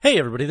Hey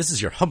everybody, this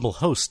is your humble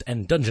host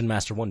and Dungeon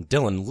Master 1,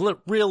 Dylan.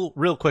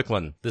 Real quick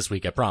one this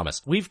week, I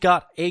promise. We've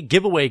got a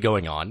giveaway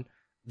going on,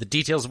 the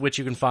details of which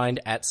you can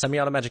find at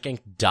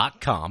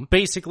semiautomagicinc.com.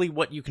 Basically,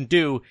 what you can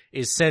do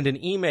is send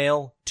an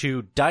email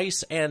to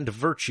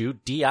diceandvirtue,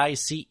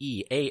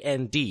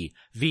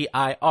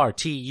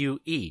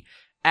 DICEANDVIRTUE,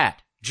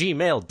 at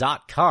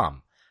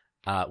gmail.com,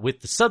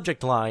 with the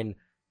subject line,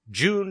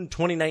 June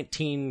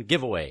 2019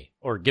 giveaway,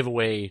 or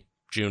giveaway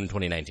June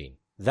 2019.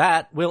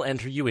 That will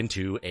enter you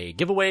into a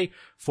giveaway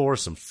for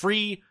some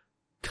free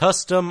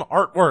custom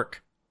artwork,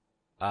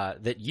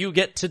 that you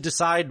get to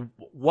decide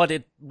what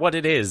it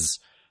is,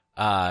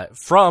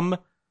 drawn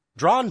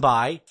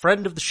by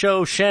friend of the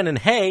show, Shannon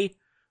Hay,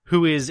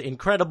 who is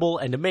incredible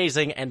and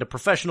amazing and a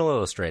professional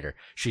illustrator.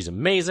 She's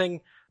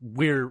amazing.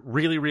 We're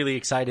really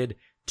excited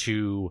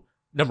to,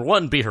 number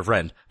one, be her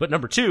friend, but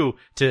number two,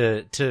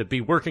 to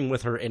be working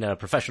with her in a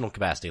professional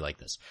capacity like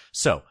this.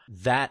 So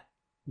that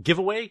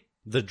giveaway,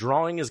 the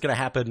drawing is going to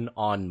happen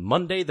on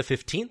Monday the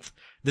 15th.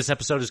 This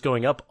episode is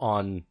going up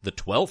on the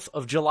 12th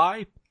of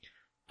July.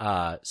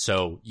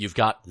 So you've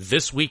got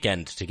this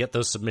weekend to get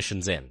those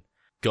submissions in.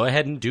 Go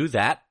ahead and do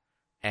that,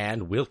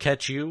 and we'll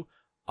catch you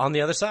on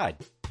the other side.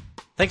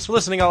 Thanks for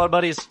listening, all our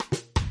buddies.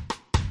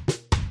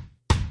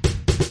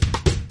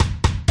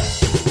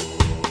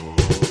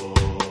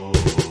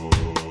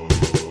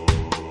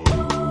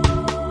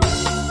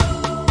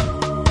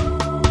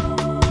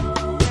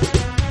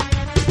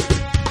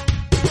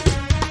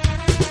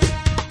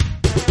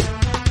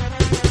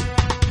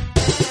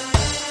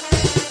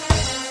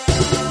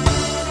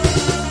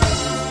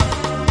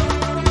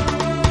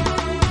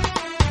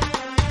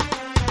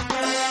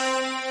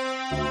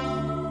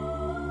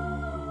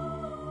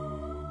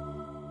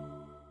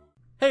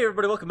 Hey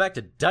everybody, welcome back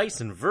to Dice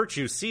and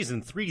Virtue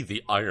Season 3,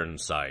 The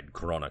Ironside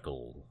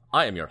Chronicle.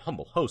 I am your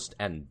humble host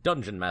and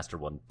Dungeon Master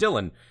 1,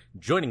 Dylan.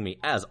 Joining me,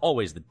 as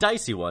always, the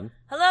Dicey One.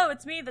 Hello,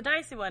 it's me, the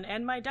Dicey One,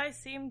 and my dice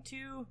seem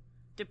to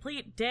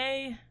deplete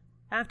day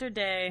after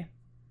day.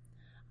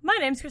 My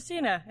name's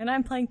Christina, and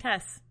I'm playing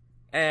Tess.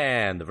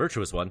 And the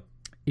Virtuous One.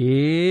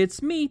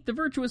 It's me, the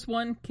Virtuous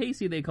One,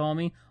 Casey they call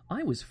me.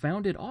 I was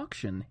found at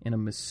auction in a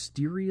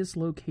mysterious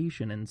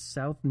location in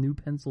South New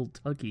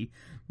Pennsylvania.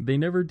 They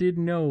never did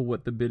know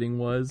what the bidding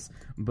was,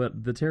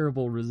 but the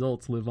terrible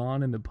results live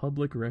on in the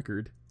public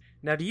record.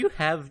 Now, do you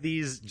have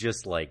these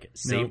just,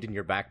 saved in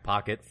your back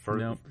pocket for...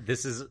 No.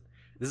 This is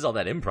all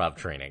that improv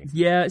training.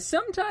 Yeah,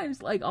 sometimes,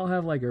 I'll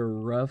have, a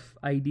rough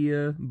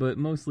idea, but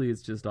mostly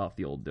it's just off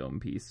the old dome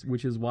piece,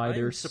 which is why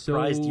they're so bad. I'm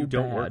surprised you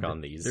don't work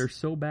on these. They're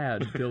so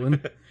bad,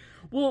 Dylan.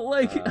 Well,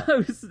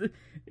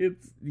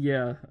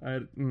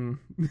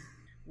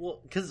 Well,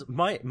 because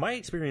my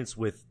experience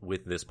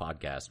with this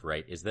podcast,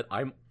 right, is that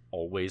I'm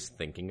always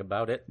thinking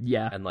about it.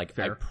 Yeah, and,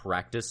 fair. I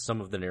practice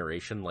some of the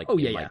narration,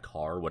 my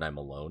car when I'm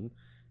alone.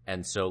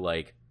 And so,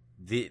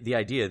 the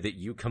idea that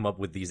you come up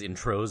with these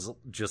intros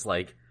just,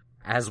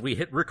 as we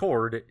hit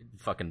record, it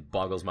fucking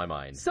boggles my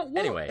mind. So,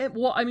 anyway.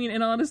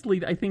 And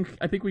honestly, I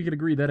think we could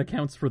agree that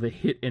accounts for the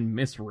hit and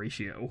miss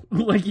ratio.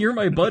 You're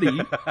my buddy,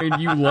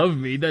 and you love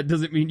me. That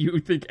doesn't mean you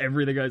think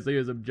everything I say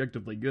is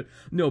objectively good.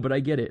 No, but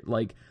I get it.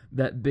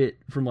 That bit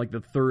from,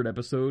 the third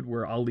episode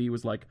where Ali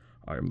was like,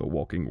 I am the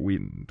walking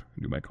wind.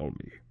 You may call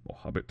me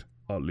Mohabbat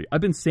Ali.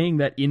 I've been saying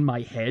that in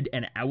my head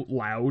and out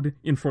loud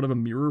in front of a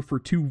mirror for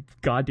 2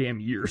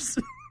 goddamn years.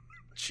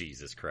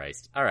 Jesus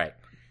Christ. All right.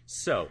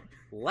 So...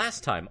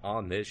 last time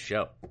on this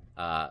show,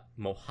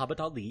 Mohabbat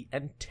Ali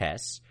and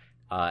Tess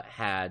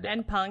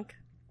and Punk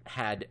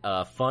had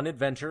a fun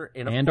adventure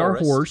in a and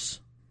forest. Our horse.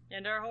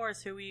 And our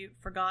horse, who we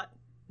forgot.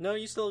 No,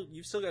 you've still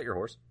got your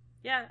horse.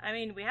 Yeah, I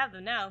mean, we have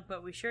them now,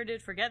 but we sure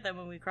did forget them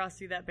when we crossed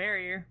through that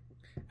barrier.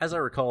 As I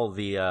recall,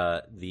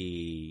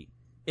 the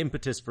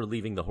impetus for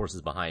leaving the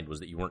horses behind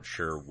was that you weren't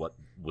sure what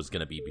was going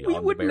to be beyond the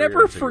barrier. We would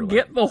never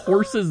forget the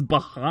horses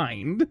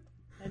behind.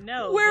 I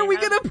know. Where are we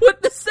going to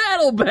put the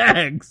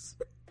saddlebags?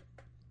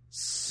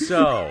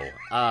 So,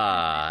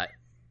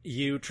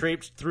 you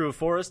traipsed through a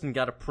forest and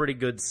got a pretty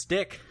good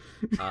stick,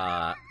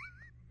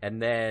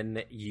 and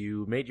then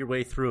you made your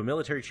way through a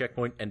military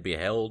checkpoint and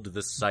beheld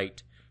the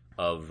sight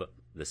of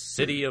the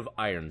city of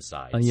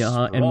Ironside.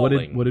 And what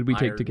did we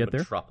take to get there?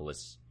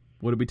 Metropolis.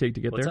 What did we take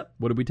to get there?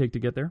 What did we take to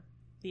get there?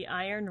 The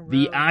Iron Road.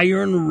 The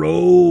Iron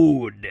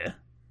Road!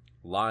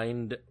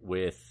 Lined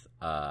with,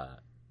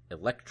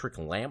 electric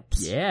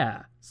lamps.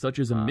 Yeah, such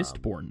as a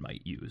Mistborn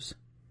might use.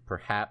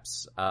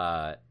 Perhaps,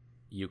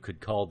 you could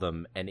call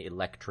them an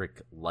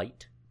electric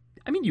light.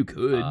 I mean, you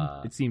could.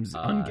 It seems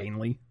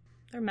ungainly.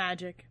 They're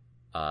magic.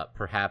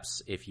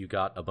 Perhaps if you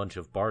got a bunch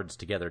of bards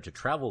together to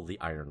travel the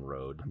Iron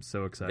Road, I'm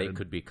so excited. They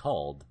could be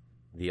called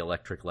the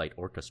Electric Light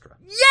Orchestra.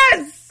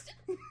 Yes!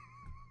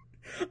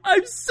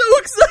 I'm so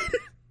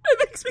excited! That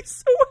makes me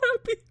so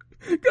happy!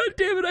 God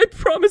damn it, I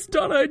promised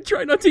Donna I'd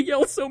try not to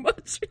yell so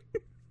much.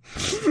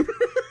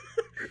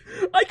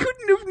 I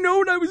couldn't have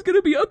known I was going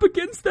to be up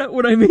against that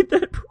when I made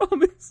that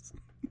promise.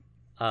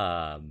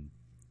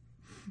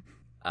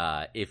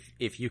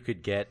 If you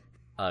could get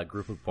a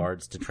group of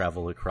bards to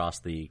travel across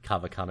the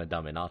Cavacana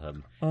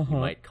Dominatum, you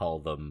might call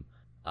them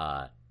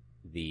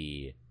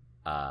the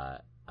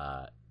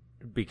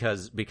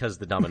because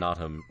the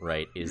Dominatum,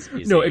 right, is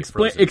No, a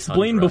explain frozen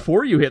explain tundra.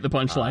 before you hit the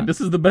punchline. This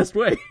is the best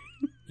way.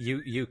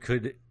 You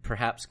could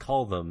perhaps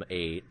call them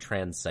a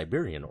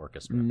Trans-Siberian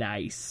Orchestra.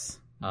 Nice.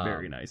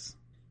 Very nice.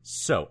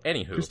 So,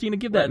 anywho, Christina,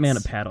 give that man a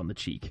let's- pat on the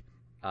cheek.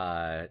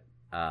 I'm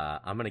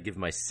gonna give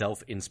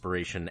myself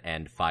inspiration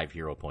and 5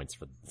 hero points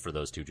for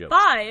those two jokes.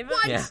 5?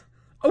 Yeah.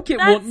 Okay,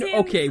 That well, seems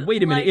okay,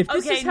 wait a minute. like- If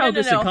this okay, is how no,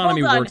 this hold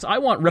economy on. works, I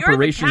want You're the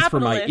reparations for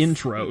my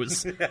capitalist.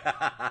 intros.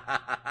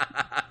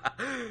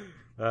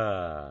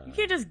 You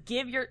can't just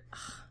give your...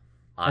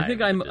 I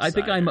think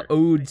I'm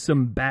owed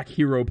some back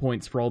hero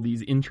points for all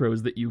these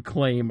intros that you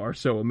claim are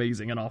so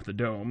amazing and off the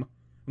dome.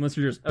 Unless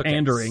you're just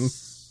pandering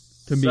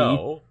to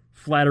me,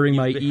 flattering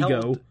my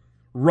ego,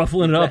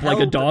 ruffling it up like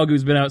a dog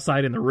who's been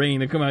outside in the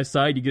rain. They come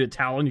outside, you get a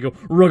towel, and you go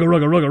rugga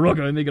rugga rugga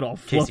rugga, and they get all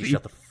fluffy. Casey,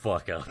 shut the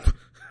fuck up.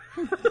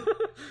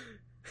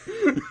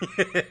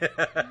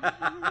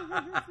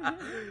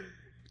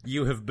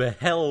 You have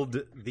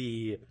beheld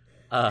the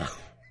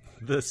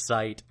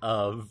site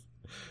of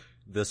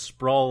the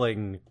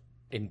sprawling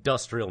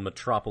industrial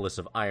metropolis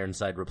of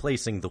Ironside,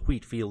 replacing the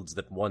wheat fields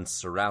that once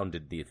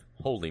surrounded the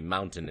holy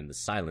mountain in the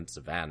silent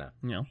savannah.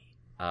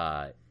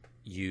 Yeah.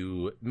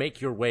 You make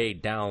your way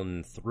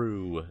down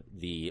through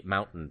the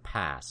mountain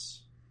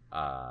pass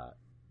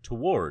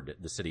toward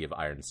the city of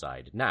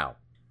Ironside. Now,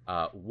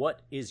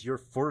 what is your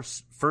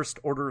first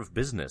order of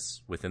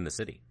business within the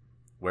city?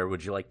 Where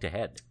would you like to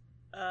head?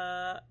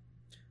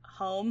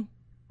 Home.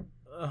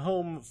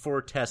 Home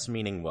for Tess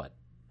meaning what?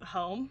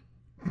 Home.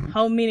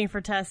 Home meaning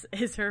for Tess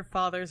is her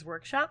father's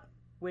workshop,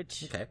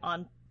 which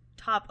on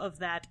top of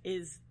that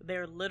is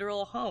their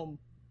literal home.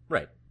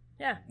 Right.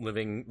 Yeah.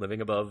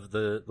 Living above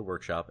the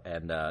workshop.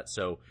 And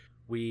so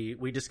we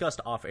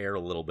discussed off air a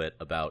little bit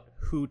about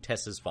who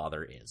Tess's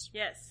father is.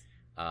 Yes.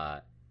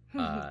 Is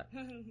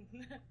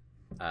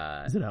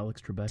it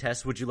Alex Trebek?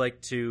 Tess, would you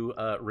like to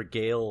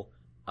regale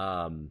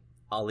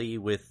Ali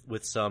with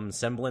some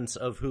semblance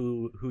of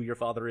who your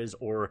father is,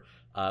 or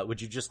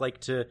would you just like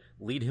to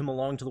lead him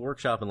along to the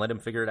workshop and let him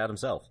figure it out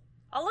himself?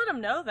 I'll let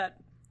him know that.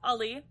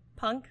 Ali,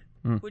 Punk,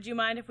 would you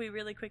mind if we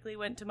really quickly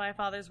went to my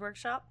father's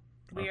workshop?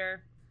 We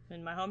are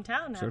in my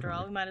hometown, after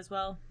all. We might as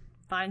well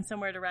find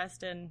somewhere to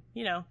rest, and,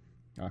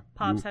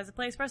 Pops has a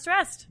place for us to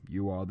rest.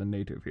 You are the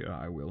native here.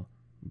 I will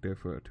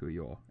defer to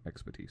your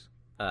expertise.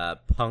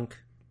 Punk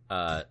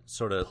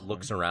sort of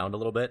looks around a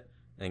little bit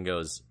and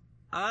goes,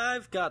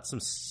 I've got some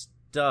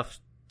stuff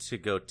to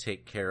go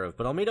take care of,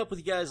 but I'll meet up with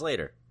you guys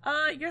later.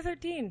 You're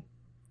 13.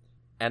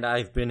 And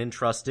I've been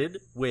entrusted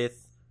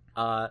with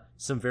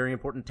some very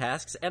important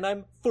tasks, and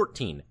I'm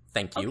 14.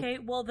 Thank you. Okay,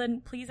 well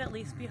then please at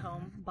least be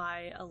home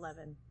by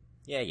 11.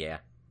 Yeah.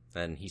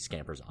 And he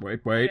scampers off.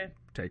 Wait. Okay.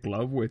 Take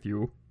love with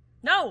you.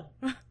 No!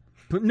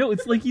 But no,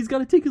 it's like he's got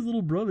to take his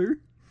little brother.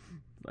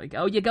 Like,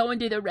 oh, you're going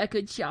to the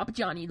record shop?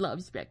 Johnny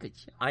loves record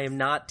shop. I am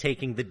not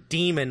taking the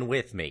demon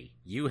with me.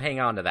 You hang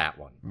on to that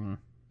one.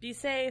 Be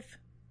safe.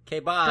 Okay,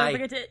 bye.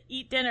 Don't forget to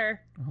eat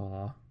dinner.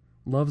 Aw.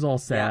 Love's all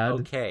sad. Yeah,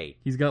 okay.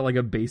 He's got like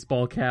a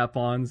baseball cap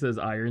on, says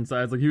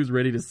Ironsides. Like he was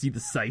ready to see the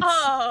sights.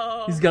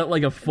 Oh! He's got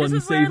like a fun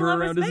This is where saver love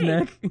around is his made.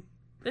 neck.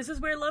 This is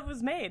where love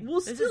was made. Well,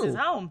 this still, is his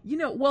home.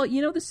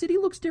 The city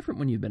looks different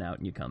when you've been out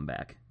and you come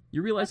back.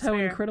 You realize That's how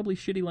fair. incredibly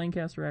shitty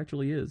Lancaster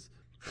actually is.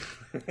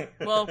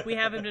 Well, we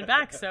haven't been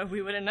back, so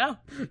we wouldn't know.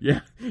 Yeah,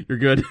 you're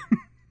good.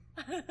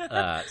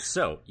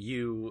 So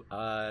you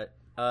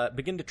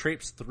begin to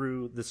traipse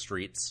through the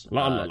streets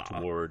La, la, la.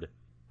 toward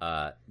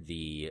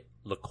the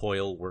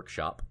LaCoil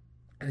workshop.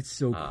 That's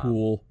so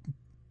cool.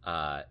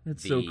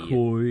 That's so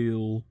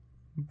cool.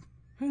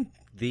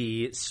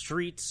 The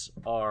streets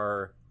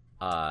are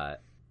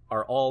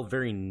all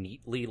very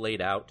neatly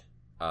laid out.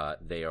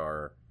 They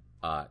are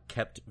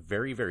kept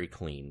very, very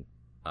clean.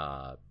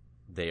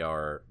 They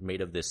are made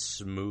of this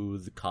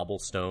smooth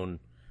cobblestone.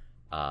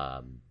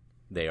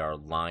 They are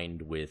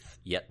lined with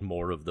yet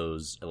more of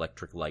those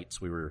electric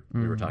lights we were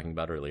talking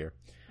about earlier.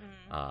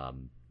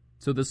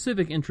 So the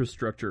civic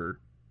infrastructure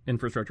in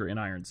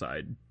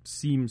Ironside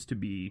seems to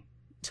be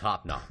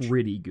Top notch.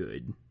 pretty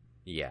good.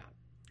 Yeah.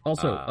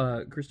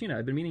 Also, Christina,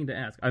 I've been meaning to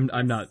ask.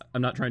 I'm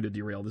not trying to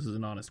derail. This is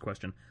an honest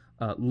question.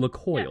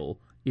 LaCoil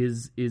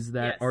is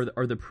that Yes.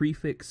 are the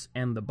prefix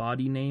and the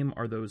body name,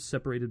 are those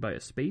separated by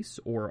a space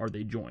or are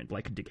they joined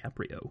like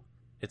DiCaprio?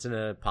 It's an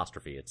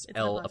apostrophe. It's an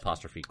L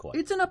apostrophe. apostrophe Coil.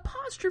 It's an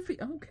apostrophe.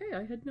 Okay,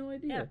 I had no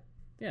idea.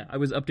 Yeah, I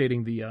was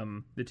updating the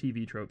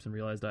TV tropes and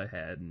realized I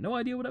had no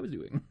idea what I was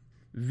doing.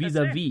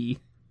 Vis-a-vis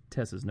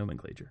Tessa's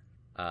nomenclature.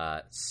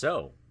 Through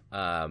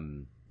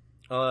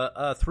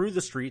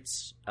the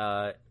streets,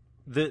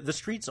 the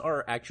streets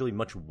are actually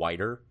much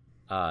wider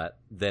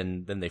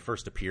than they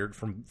first appeared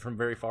from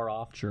very far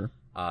off. Sure.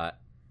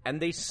 And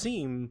they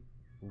seem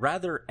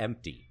rather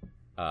empty,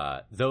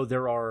 though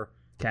there are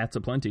Cats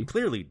aplenty.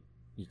 clearly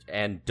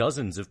and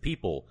dozens of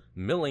people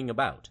milling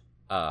about.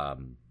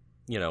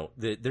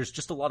 There's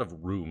just a lot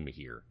of room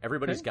here.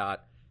 Everybody's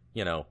got,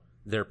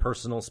 their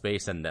personal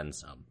space and then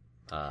some.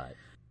 I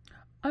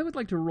would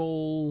like to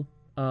roll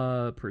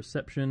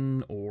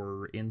Perception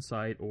or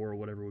insight or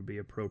whatever would be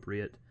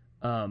appropriate.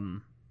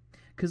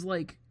 'Cause,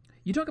 like,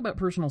 you talk about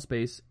personal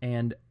space,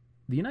 and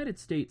the United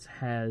States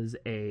has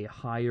a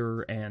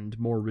higher and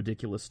more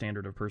ridiculous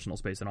standard of personal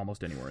space than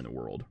almost anywhere in the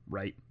world,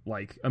 right?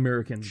 Like,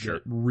 Americans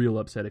get real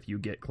upset if you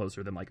get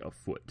closer than, like, a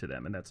foot to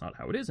them, and that's not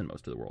how it is in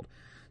most of the world.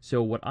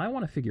 So what I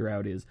want to figure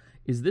out is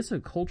this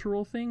a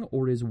cultural thing,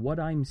 or is what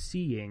I'm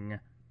seeing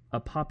a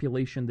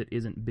population that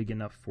isn't big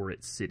enough for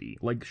its city?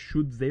 Like,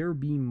 should there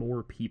be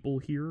more people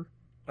here?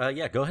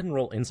 Yeah, go ahead and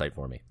roll insight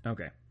for me.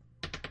 Okay.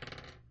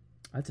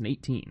 That's an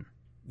 18.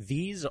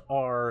 These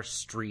are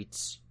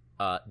streets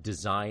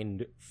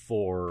designed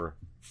for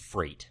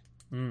freight,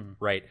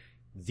 right?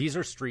 These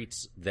are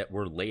streets that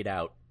were laid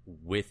out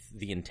with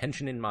the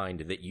intention in mind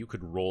that you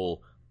could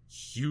roll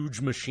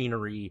huge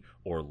machinery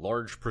or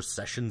large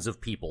processions of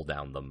people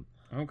down them.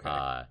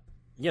 Okay.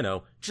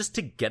 Just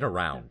to get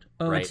around,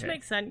 right?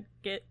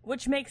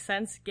 Which makes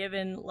sense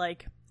given,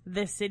 like,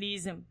 the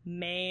city's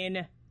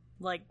main,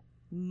 like,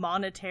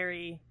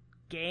 monetary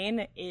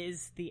gain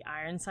is the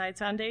Ironsides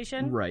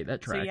Foundation. Right,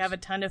 that tracks. So you have a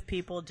ton of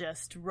people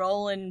just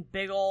rolling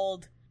big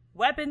old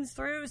weapons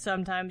through.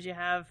 Sometimes you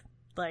have,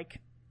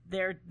 like,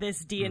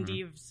 this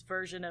D&D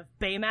version of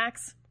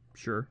Baymax.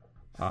 Sure.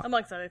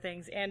 Amongst other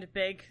things, and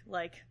big,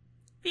 like,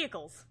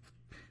 vehicles.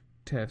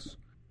 Tess,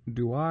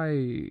 do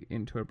I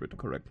interpret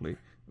correctly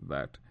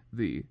that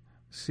the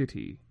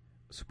city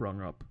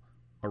sprung up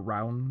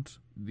around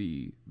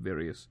the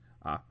various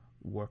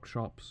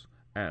workshops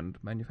and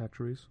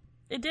manufactories?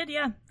 It did,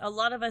 yeah. A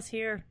lot of us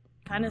here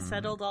kind of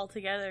settled all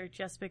together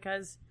just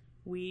because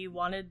we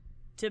wanted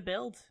to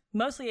build.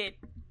 Mostly,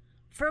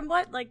 from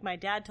what, like, my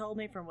dad told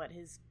me, from what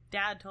his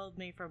dad told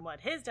me, from what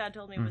his dad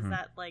told me, was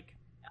that, like,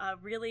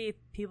 really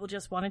people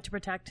just wanted to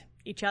protect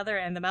each other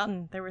and the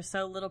mountain. There were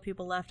so little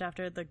people left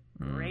after the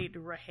Great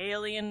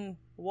Rahalian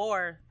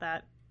War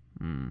that,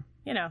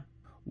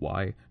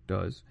 Why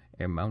does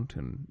a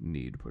mountain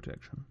need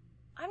protection?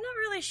 I'm not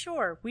really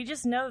sure. We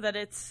just know that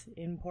it's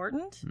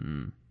important.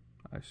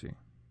 I see.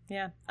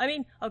 Yeah. I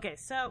mean, okay,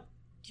 so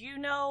do you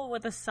know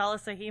what the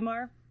Salasahim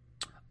are?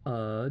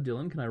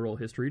 Dylan, can I roll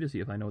history to see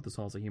if I know what the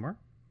Salasahim are?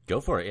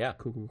 Go for it, yeah.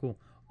 Cool.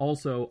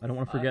 Also, I don't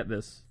want to forget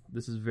this.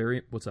 This is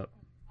very... What's up?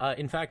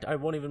 In fact, I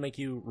won't even make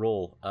you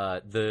roll.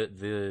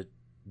 The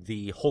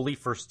Holy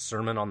First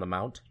Sermon on the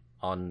Mount,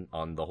 on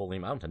the Holy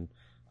Mountain,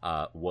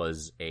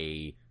 was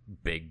a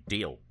big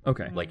deal.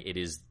 Okay. Like, it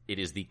is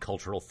the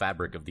cultural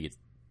fabric of the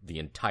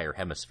entire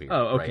hemisphere.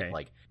 Oh, okay. Right?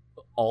 Like,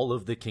 all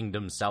of the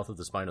kingdoms south of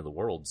the spine of the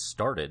world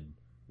started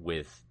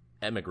with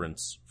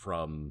immigrants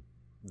from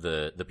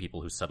the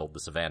people who settled the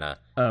savannah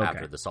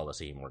after the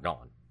Salasahim were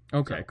gone.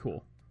 Okay,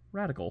 cool.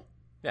 Radical.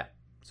 Yeah.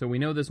 So we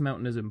know this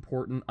mountain is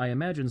important. I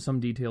imagine some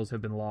details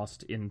have been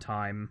lost in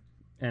time.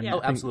 And Yeah.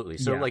 Oh, absolutely.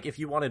 So, like, if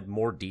you wanted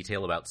more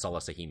detail about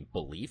Salasahim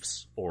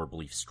beliefs or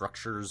belief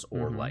structures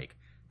or, like,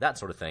 that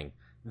sort of thing,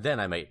 then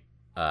I might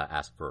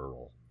ask for a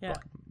roll. Yeah.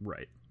 But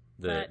Right.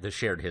 the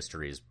shared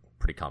history is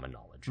pretty common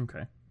knowledge.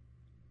 Okay.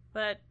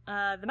 But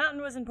the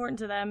mountain was important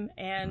to them,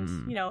 and,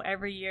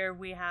 every year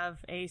we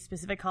have a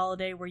specific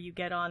holiday where you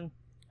get on.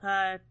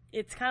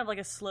 It's kind of like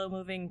a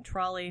slow-moving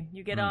trolley.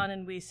 You get on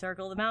and we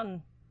circle the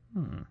mountain.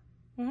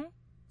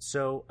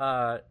 So,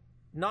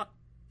 not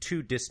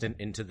too distant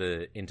into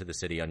the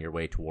city on your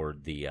way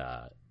toward the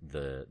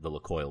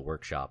LaCoil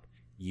workshop,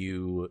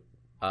 you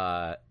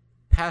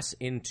pass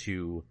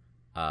into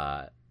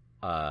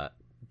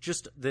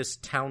just this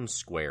town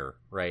square,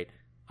 right?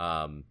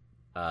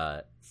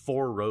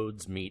 4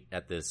 roads meet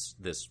at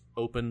this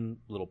open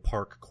little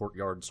park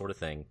courtyard sort of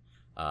thing.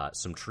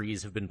 Some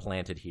trees have been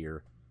planted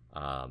here.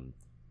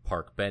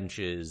 Park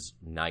benches,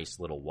 nice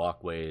little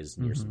walkways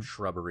near some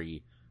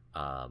shrubbery.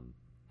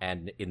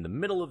 And in the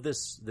middle of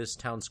this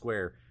town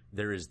square,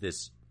 there is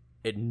this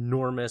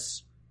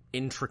enormous,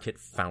 intricate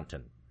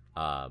fountain,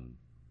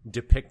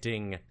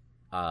 depicting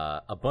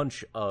a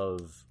bunch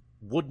of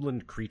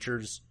woodland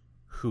creatures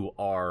who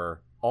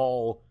are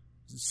all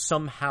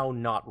somehow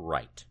not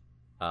right.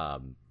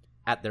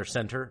 At their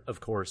center, of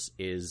course,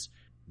 is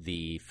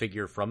the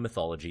figure from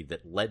mythology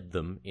that led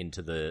them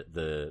into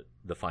the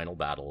final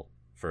battle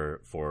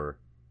for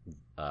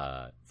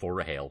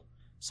Rahale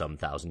some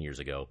 1,000 years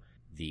ago.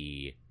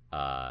 The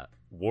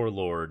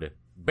warlord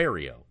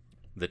Barrio,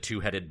 the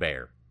 2-headed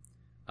bear,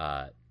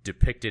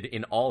 depicted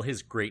in all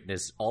his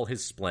greatness, all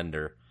his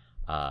splendor.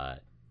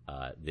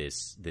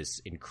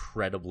 This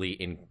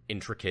incredibly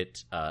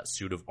intricate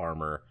suit of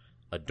armor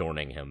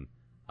adorning him.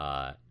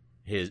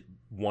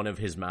 One of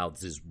his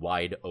mouths is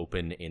wide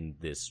open in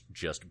this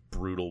just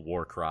brutal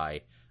war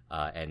cry,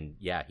 and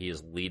yeah, he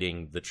is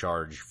leading the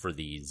charge for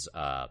these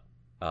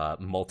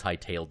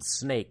multi-tailed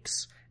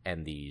snakes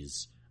and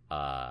these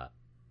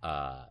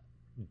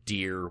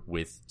deer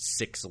with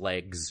 6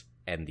 legs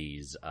and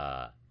these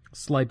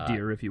Slipe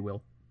deer, if you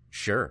will.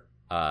 Sure.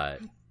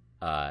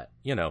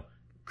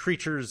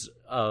 Creatures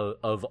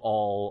of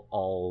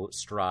all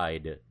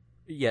stride,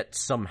 yet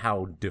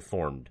somehow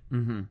deformed.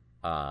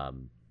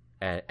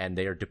 And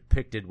they are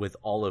depicted with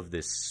all of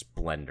this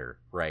splendor,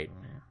 right?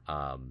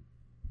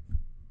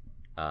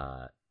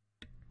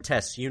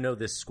 Tess, you know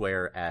this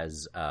square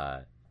as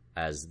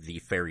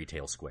the Fairy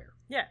Tale Square.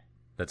 Yeah.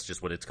 That's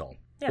just what it's called.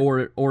 Yeah.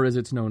 Or as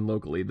it's known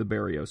locally, the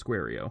Barrio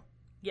Squario.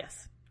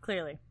 Yes,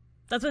 clearly.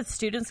 That's what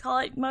students call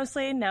it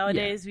mostly.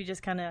 Nowadays, we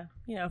just kind of,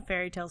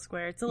 Fairy Tale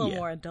Square. It's a little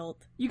more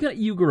adult.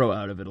 You grow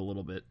out of it a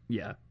little bit.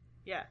 Yeah.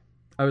 Yeah.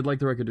 I would like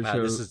the record to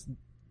show...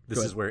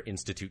 This is where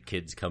Institute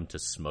kids come to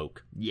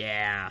smoke.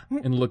 Yeah.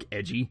 And look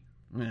edgy.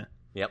 Yeah.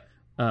 Yep.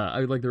 I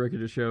would like the record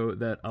to show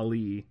that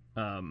Ali,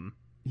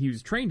 he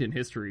was trained in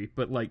history,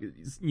 but,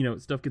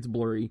 stuff gets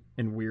blurry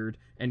and weird,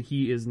 and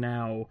he is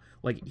now,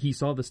 he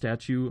saw the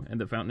statue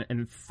and the fountain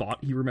and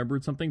thought he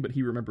remembered something, but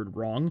he remembered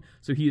wrong,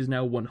 so he is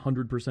now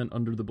 100%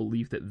 under the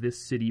belief that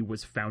this city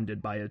was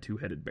founded by a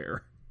two-headed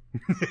bear.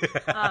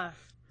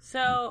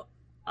 So,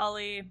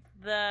 Ali,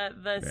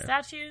 the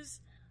statues...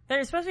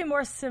 They're supposed to be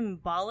more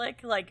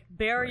symbolic. Like,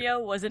 Barrio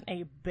wasn't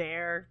a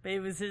bear. It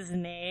was his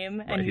name.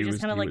 Right, and he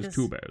just kind of was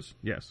two bears,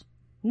 yes.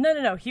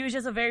 No. He was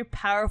just a very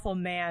powerful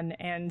man,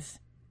 and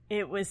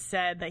it was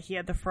said that he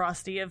had the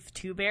ferocity of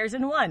two bears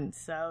in one.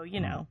 So,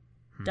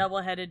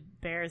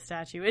 double-headed bear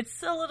statue.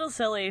 It's a little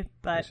silly,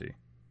 but... I see.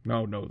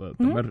 No,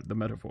 the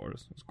metaphor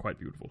is quite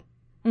beautiful.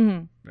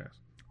 Mm-hmm. Yes.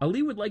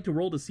 Ali would like to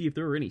roll to see if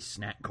there are any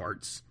snack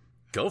carts.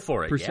 Go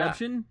for it,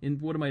 Perception? And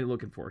what am I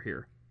looking for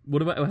here? How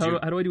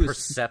do I do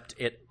percept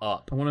it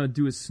up? I want to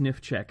do a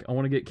sniff check. I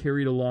want to get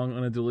carried along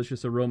on a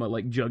delicious aroma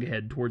like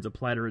Jughead towards a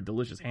platter of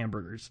delicious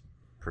hamburgers.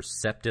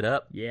 Percept it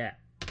up? Yeah.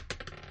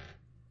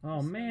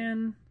 Oh,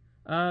 man.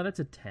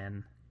 That's a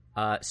 10.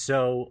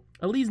 So...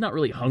 Ali's not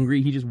really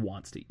hungry. He just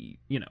wants to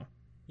eat,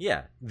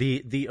 Yeah.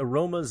 The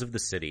aromas of the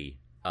city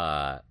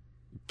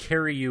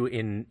carry you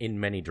in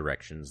many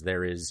directions.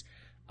 There is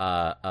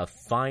a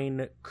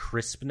fine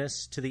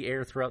crispness to the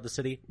air throughout the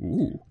city.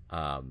 Ooh.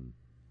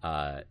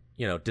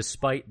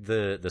 Despite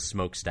the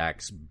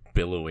smokestacks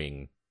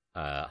billowing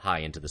high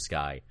into the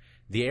sky,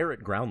 the air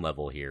at ground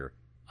level here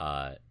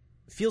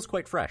feels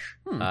quite fresh,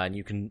 and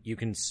you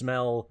can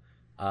smell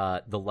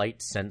the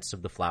light scents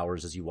of the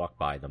flowers as you walk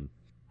by them.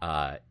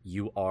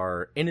 You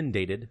are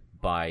inundated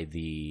by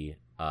the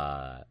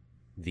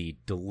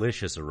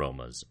delicious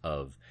aromas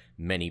of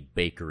many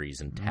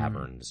bakeries and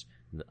taverns,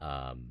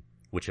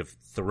 which have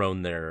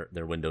thrown their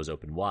windows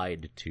open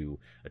wide to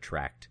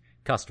attract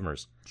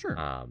customers.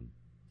 Sure.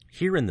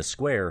 Here in the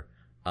square,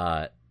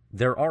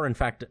 there are, in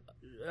fact,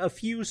 a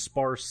few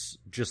sparse,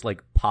 just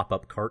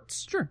pop-up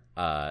carts. Sure.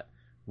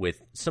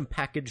 With some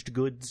packaged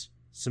goods,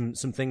 some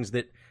things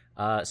that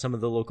some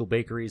of the local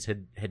bakeries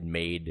had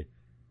made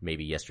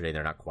maybe yesterday.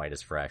 They're not quite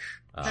as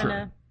fresh.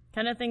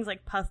 Kind of things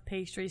like puff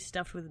pastry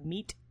stuffed with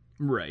meat.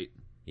 Right.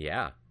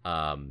 Yeah.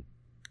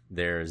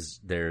 There's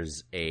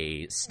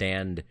a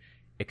stand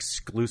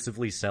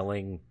exclusively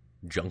selling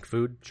junk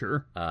food.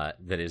 Sure.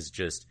 That is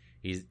just...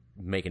 He's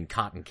making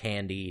cotton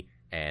candy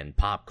and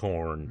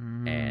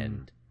popcorn,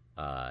 and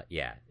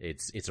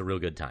it's a real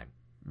good time.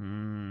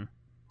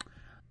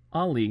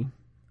 Ali's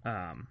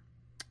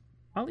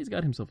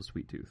got himself a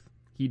sweet tooth.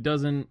 He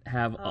doesn't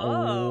have a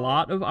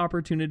lot of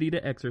opportunity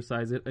to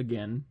exercise it.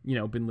 Again,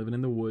 been living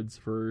in the woods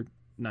for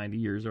 90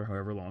 years or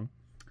however long.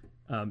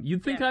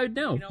 You'd think I'd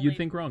know. You'd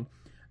think wrong.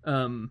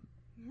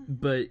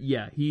 But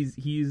yeah,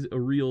 he's a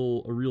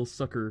real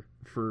sucker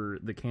for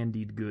the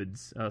candied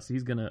goods. So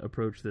he's gonna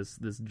approach this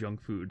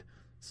junk food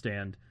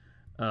stand.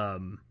 How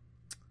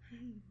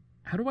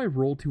do I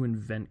roll to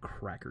invent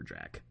Cracker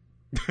Jack?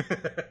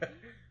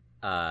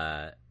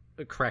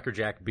 Cracker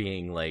Jack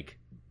being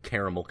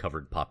caramel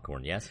covered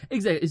popcorn, yes?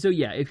 Exactly. So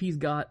yeah, if he's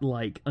got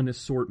an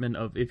assortment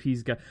of,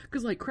 because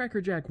Cracker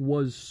Jack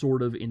was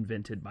sort of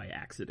invented by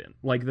accident.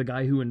 The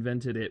guy who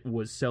invented it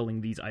was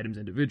selling these items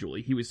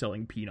individually. He was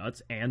selling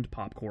peanuts and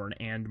popcorn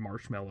and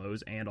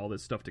marshmallows and all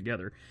this stuff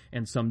together.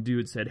 And some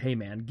dude said, "Hey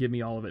man, give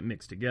me all of it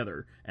mixed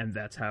together." And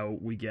that's how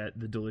we get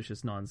the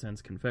delicious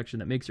nonsense confection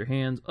that makes your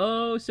hands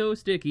oh so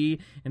sticky.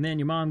 And then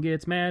your mom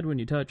gets mad when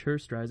you touch her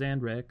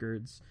Streisand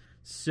records.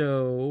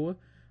 So...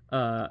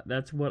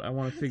 that's what I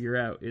want to figure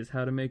out, is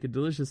how to make a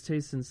delicious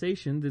taste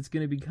sensation that's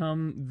going to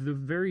become the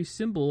very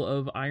symbol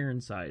of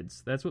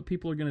Ironsides. That's what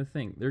people are going to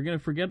think. They're going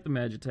to forget the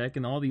Magitech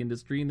and all the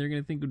industry, and they're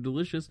going to think of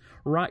delicious,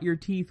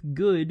 rot-your-teeth,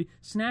 good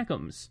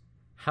snackums.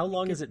 How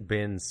long has it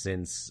been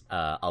since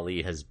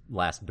Ali has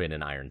last been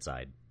in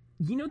Ironside?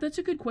 That's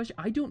a good question.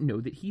 I don't know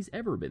that he's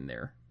ever been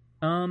there.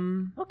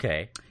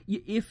 Okay.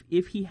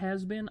 If he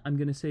has been, I'm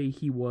going to say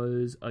he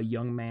was a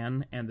young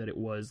man, and that it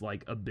was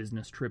a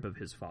business trip of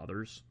his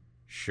father's.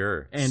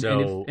 Sure.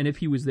 And if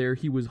he was there,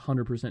 he was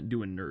 100%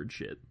 doing nerd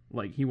shit.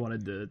 He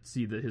wanted to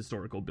see the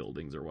historical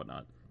buildings or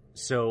whatnot.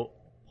 So,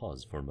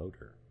 pause for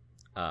motor.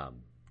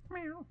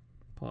 Meow.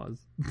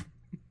 Pause.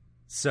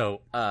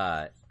 So,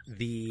 I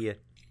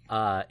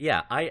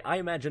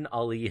imagine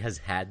Ali has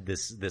had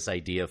this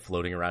idea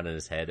floating around in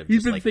his head of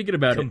he's been thinking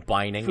about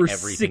combining it for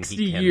everything 60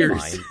 he can years.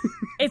 find.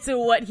 It's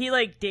what he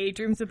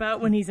daydreams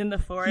about when he's in the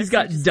forest. He's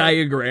got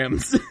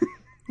diagrams.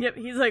 Yep,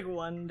 he's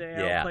one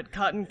day I'll put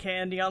cotton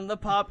candy on the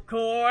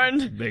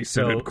popcorn. They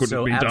said it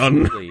couldn't be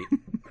done.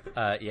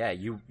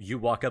 Absolutely. You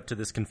walk up to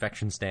this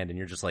confection stand and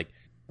you're just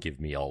give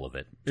me all of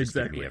it. Just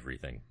Exactly. give me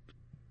everything.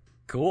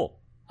 Cool.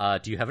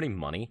 Do you have any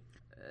money?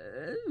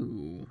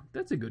 Ooh,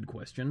 that's a good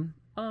question.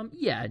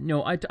 Yeah,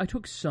 no, I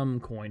took some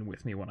coin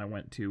with me when I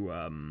went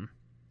to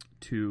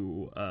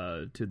the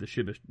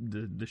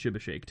Shiba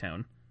Shake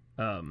town.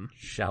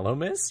 Shallow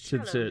Mist? To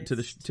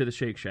the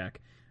Shake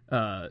Shack.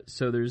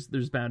 So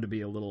there's bound to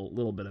be a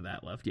little bit of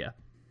that left. Yeah.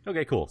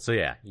 Okay, cool. So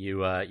yeah,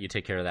 you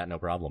take care of that, no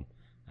problem.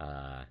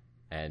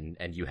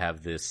 And you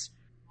have this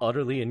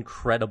utterly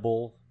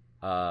incredible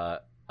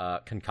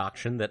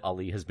concoction that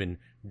Ali has been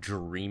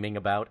dreaming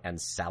about and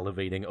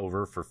salivating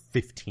over for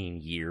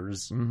 15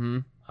 years.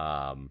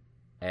 Mm-hmm.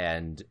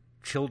 And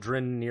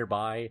children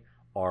nearby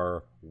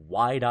are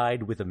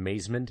wide-eyed with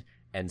amazement,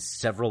 and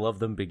several of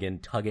them begin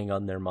tugging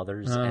on their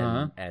mothers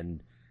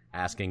and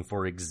asking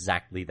for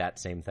exactly that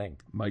same thing.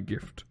 My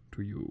gift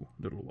to you,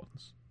 little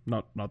ones.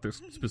 Not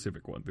this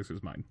specific one. This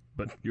is mine.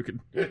 But you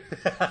can...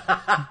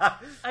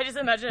 I just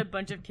imagine a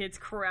bunch of kids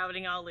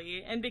crowding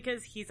Ali, and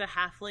because he's a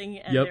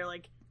halfling and Yep. they're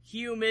like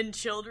human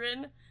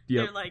children,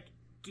 Yep. they're like,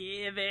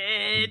 give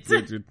it.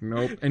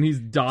 Nope. And he's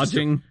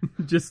dodging,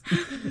 just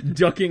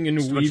ducking and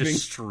Just a bunch of weaving.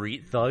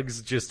 street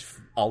thugs, just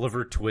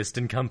Oliver Twist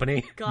and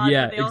company. God,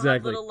 Yeah, they all have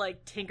exactly. little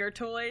like tinker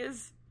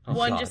toys. Oh,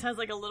 One God. just has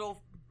like a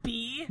little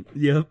bee,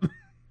 Yep.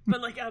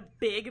 but like a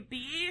big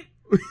bee.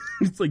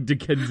 It's like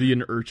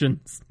Dickensian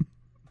urchins.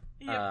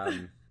 Yep.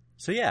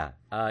 So yeah,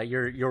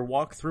 your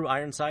walk through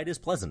Ironside is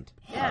pleasant.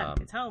 Yeah,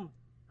 it's home.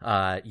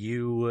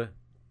 You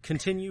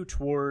continue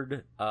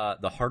toward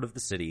the heart of the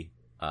city.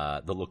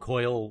 The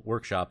Locoil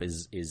workshop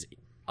is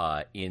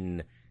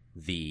in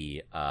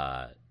the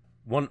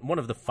one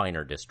of the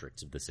finer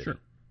districts of the city.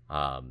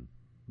 Sure.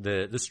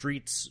 The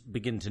streets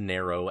begin to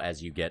narrow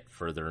as you get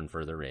further and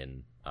further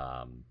in.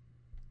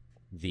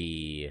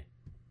 The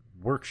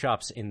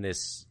workshops in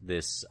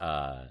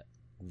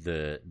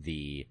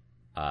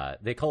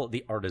they call it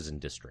the artisan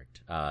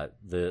district.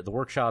 The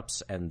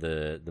workshops and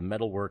the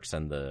metalworks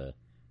and the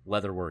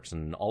leatherworks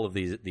and all of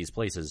these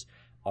places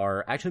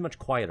are actually much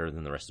quieter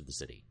than the rest of the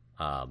city,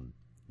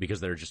 because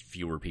there are just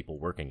fewer people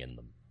working in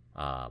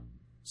them.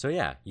 So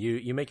yeah,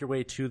 you make your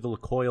way to the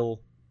Locoil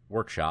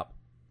workshop,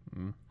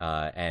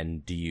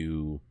 and do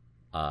you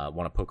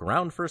want to poke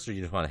around first, or do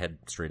you just want to head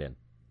straight in?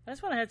 I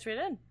just want to head straight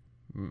in.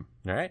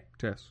 All right.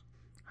 Tess,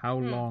 how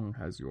long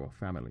has your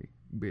family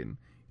been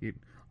in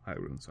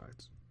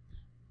Ironsides?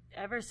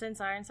 Ever since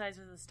Ironsides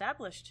was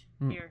established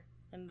here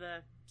in the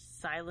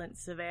silent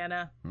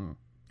savannah.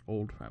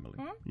 Old family.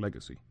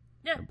 Legacy.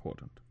 Yeah.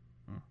 Important.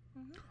 The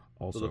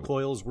Also,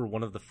 Locoils were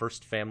one of the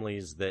first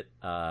families that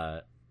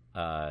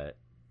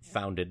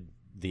founded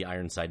the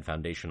Ironside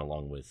Foundation,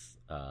 along with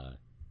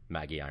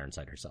Maggie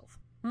Ironside herself.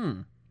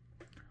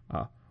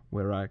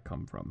 where I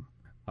come from,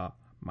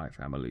 my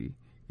family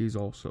is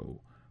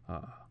also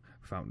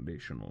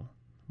foundational.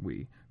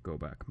 We go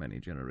back many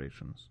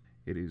generations.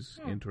 It is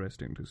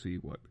interesting to see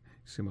what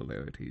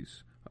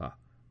similarities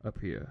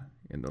appear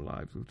in the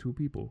lives of two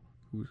people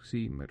who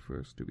seem at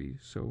first to be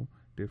so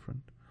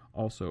different.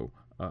 Also,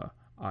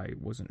 I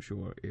wasn't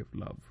sure if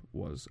Love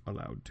was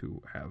allowed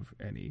to have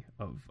any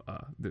of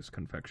this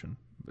confection,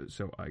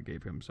 so I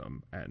gave him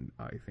some, and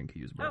I think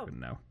he is broken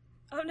now.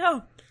 Oh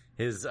no!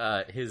 His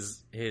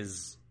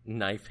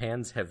knife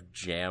hands have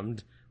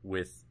jammed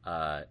with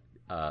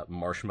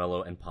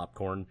marshmallow and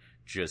popcorn,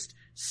 just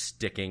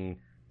sticking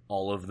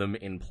all of them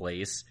in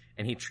place,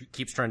 and he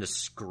keeps trying to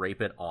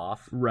scrape it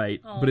off. Right,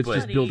 Oh, but it's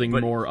just buddy. building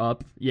But- more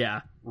up.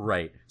 Yeah.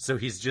 Right. So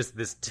he's just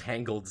this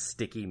tangled,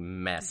 sticky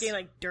mess. He's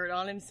getting like dirt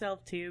on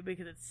himself too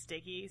because it's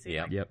sticky. So he's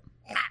Yep. like, Yep.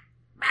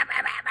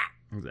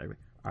 Exactly.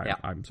 Yeah.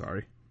 I'm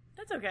sorry.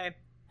 that's okay.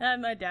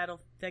 My dad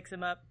will fix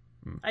him up.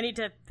 I need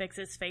to fix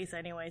his face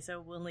anyway,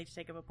 so we'll need to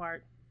take him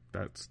apart.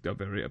 That's a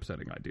very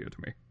upsetting idea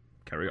to me.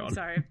 Carry on.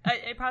 Sorry.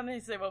 I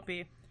promise it won't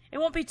be. It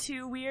won't be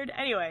too weird.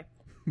 Anyway.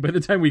 By the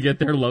time we get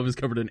there, Love is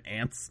covered in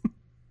ants.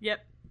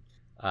 Yep.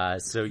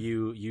 So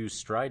you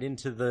stride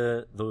into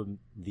the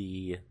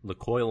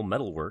Locoil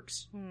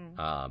Metalworks,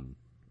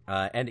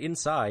 and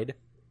inside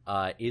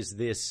is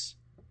this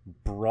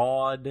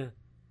broad,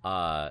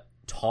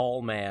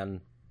 tall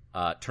man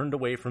turned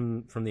away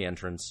from the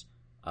entrance,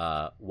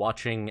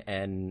 watching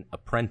an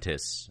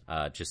apprentice,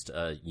 just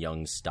a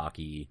young,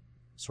 stocky,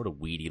 sort of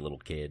weedy little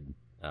kid.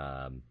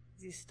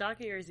 Is he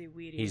stocky or is he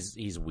weedy?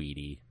 He's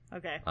weedy.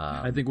 Okay.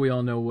 I think we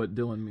all know what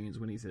Dylan means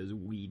when he says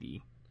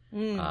weedy.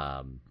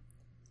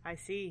 I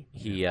see.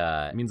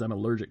 It means I'm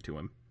allergic to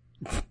him.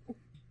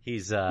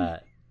 He's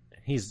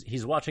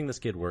watching this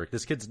kid work.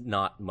 This kid's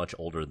not much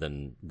older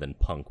than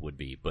Punk would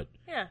be, but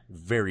Yeah.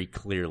 very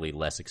clearly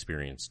less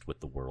experienced with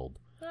the world.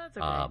 Well, that's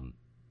okay.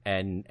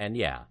 And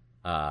yeah.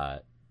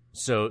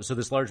 So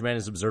this large man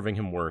is observing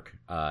him work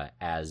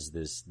as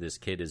this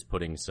kid is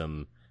putting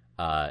some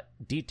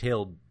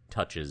detailed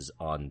touches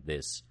on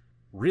this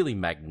really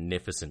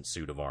magnificent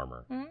suit of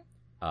armor.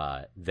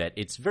 That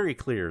it's very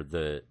clear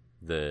the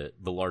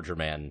larger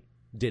man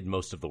did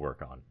most of the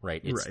work on,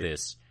 right? It's Right.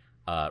 this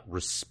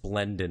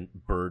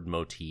resplendent bird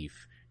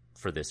motif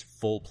for this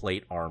full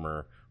plate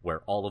armor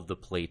where all of the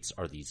plates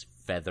are these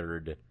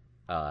feathered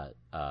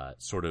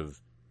sort of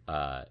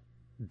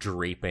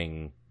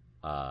draping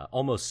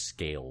almost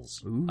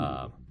scales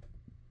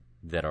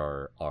that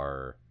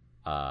are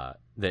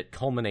that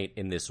culminate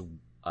in this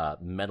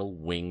metal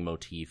wing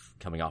motif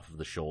coming off of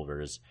the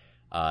shoulders.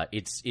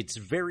 It's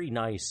very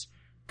nice,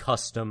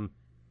 custom,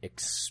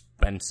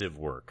 expensive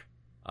work.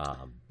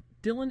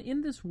 Dylan,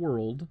 in this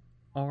world,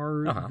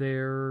 are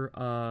there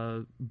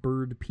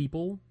bird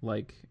people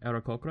like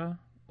Aarakocra,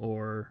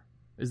 or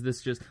is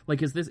this just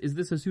like is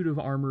this a suit of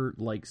armor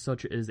like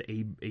such as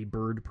a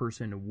bird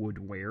person would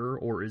wear,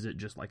 or is it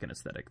just like an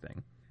aesthetic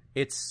thing?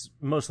 It's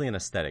mostly an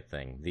aesthetic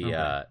thing.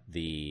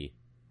 The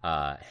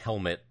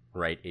helmet,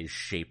 right, is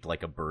shaped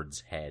like a bird's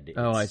head.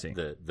 I see.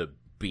 The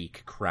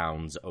beak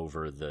crowns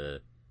over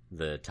the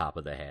top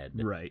of the head.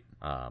 Right.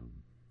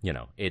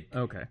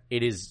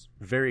 It is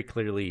very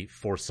clearly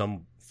for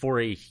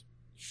a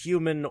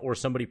human or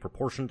somebody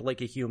proportioned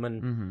like a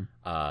human,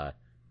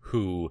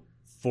 who,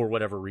 for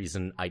whatever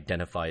reason,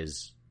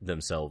 identifies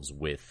themselves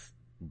with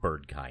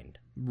bird kind.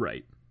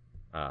 Right.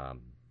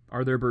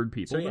 Are there bird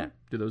people? So, yeah.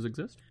 Do those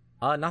exist?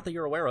 Not that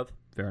you're aware of.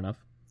 Fair enough.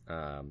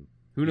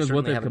 Who knows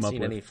what they've haven't come up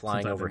seen with any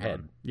flying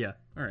overhead. Yeah.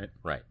 All right.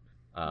 Right.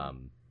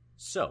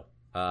 So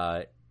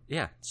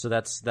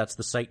that's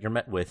the sight you're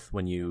met with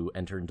when you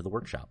enter into the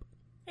workshop.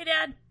 Hey,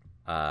 Dad.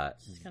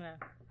 Just gonna...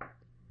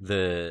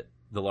 The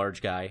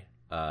large guy,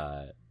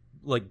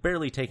 like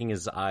barely taking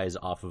his eyes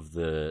off of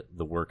the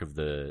work of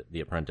the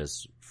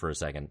apprentice for a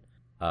second,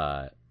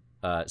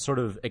 sort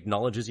of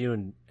acknowledges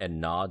you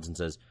and nods and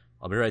says,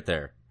 "I'll be right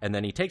there." And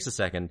then he takes a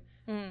second,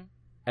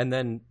 and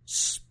then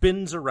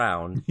spins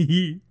around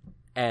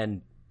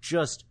and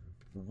just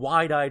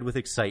wide-eyed with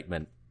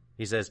excitement,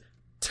 he says,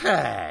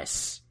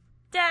 "Tess!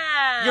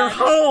 Dad! You're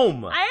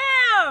home!" I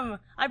am!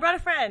 I brought a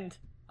friend.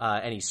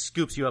 And he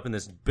scoops you up in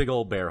this big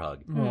old bear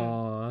hug.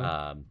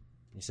 Aww.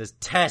 He says,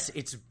 "Tess,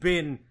 it's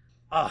been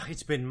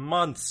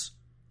months."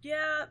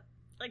 Yeah,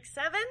 like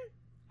 7,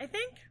 I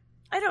think?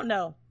 I don't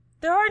know.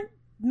 There aren't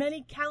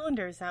many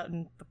calendars out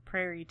in the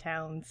prairie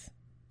towns.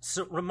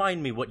 So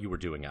remind me what you were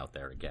doing out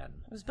there again.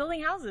 I was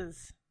building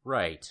houses.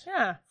 Right.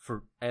 Yeah.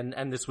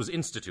 And this was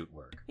institute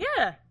work.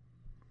 Yeah.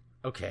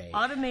 Okay.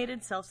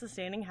 Automated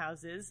self-sustaining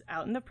houses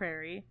out in the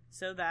prairie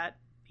so that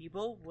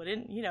people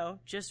wouldn't,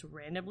 just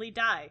randomly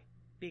die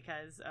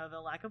because of a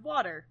lack of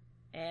water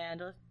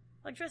and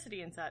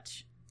electricity and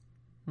such.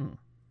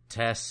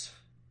 Tess,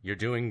 you're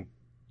doing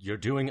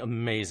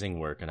amazing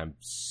work, and I'm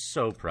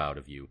so proud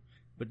of you.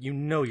 But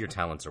your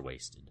talents are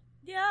wasted.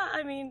 Yeah,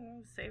 I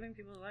mean, saving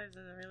people's lives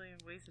isn't really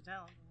a waste of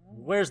talent.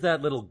 Where's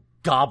that little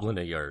goblin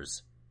of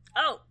yours?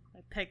 Oh! I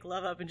pick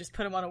Love up and just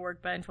put him on a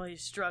workbench while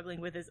he's struggling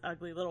with his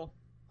ugly little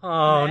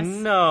Oh, mess.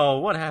 no.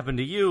 What happened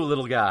to you,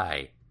 little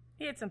guy?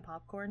 He ate some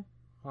popcorn.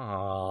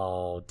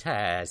 Oh,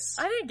 Tess.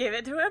 I didn't give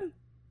it to him.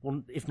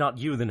 Well, if not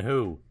you, then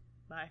who?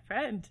 My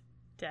friend.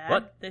 Dad,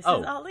 What? This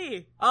Oh. is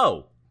Ali.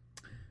 Oh.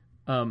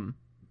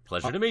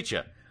 Pleasure to meet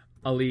you.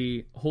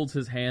 Ali holds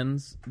his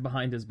hands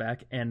behind his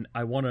back, and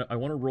I wanna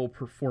roll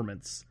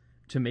performance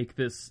to make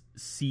this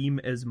seem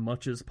as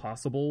much as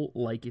possible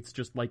like it's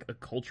just like a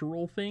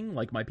cultural thing.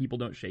 Like my people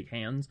don't shake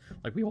hands.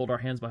 Like we hold our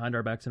hands behind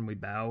our backs and we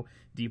bow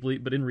deeply.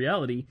 But in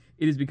reality,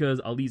 it is because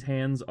Ali's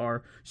hands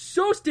are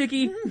so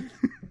sticky.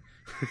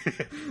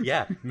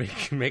 Yeah,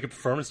 make a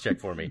performance check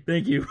for me.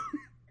 Thank you.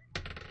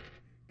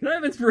 Can I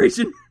have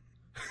inspiration?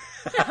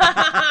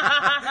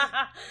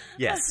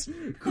 Yes.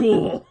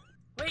 Cool.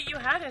 Wait, you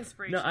had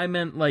inspiration. No, I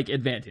meant like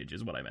advantage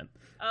is what I meant.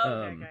 Oh,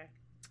 okay.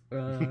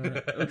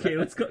 Okay,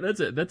 let's go.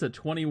 That's a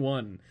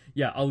 21.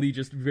 Yeah, Ali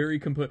just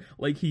very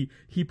like he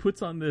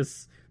puts on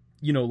this,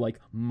 like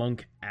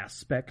monk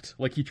aspect.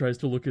 Like he tries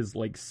to look as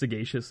like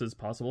sagacious as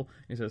possible.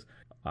 He says,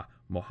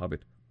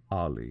 Mohabit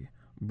Ali,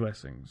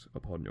 blessings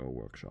upon your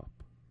workshop.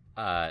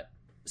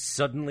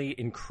 Suddenly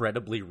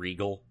incredibly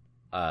regal,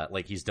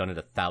 like he's done it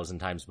 1,000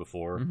 times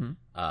before.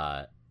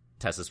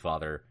 Tessa's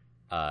father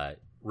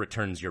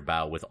returns your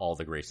bow with all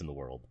the grace in the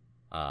world.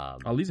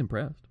 Ali's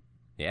impressed.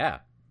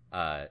 Yeah.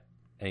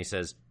 And he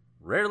says,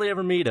 "Rarely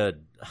ever meet a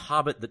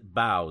hobbit that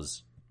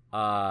bows.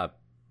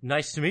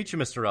 Nice to meet you,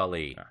 Mr.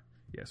 Ali."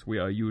 Yes, we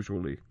are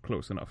usually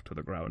close enough to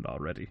the ground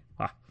already.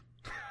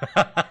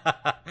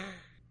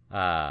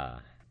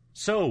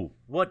 So,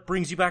 what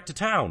brings you back to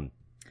town?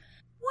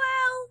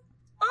 Well,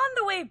 on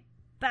the way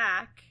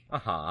back,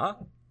 Uh-huh.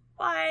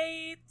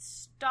 I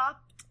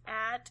stopped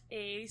at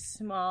a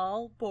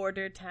small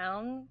border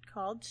town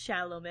called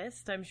Shallow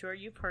Mist. I'm sure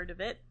you've heard of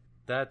it.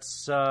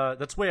 That's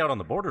way out on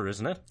the border,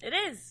 isn't it? It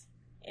is.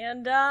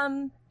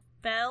 And,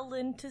 fell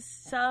into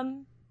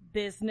some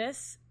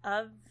business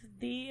of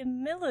the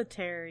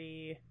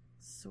military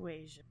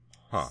suasion.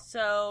 Huh.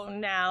 So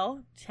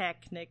now,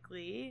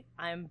 technically,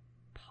 I'm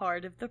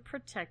part of the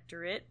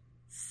Protectorate,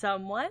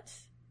 somewhat,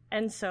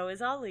 and so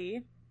is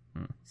Ali.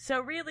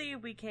 So really,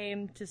 we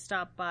came to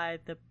stop by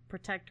the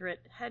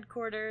Protectorate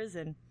headquarters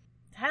and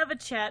have a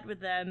chat with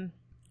them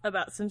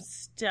about some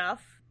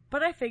stuff,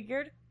 but I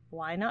figured,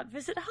 why not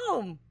visit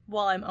home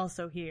while I'm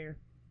also here?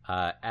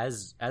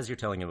 As you're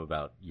telling him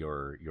about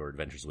your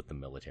adventures with the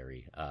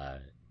military,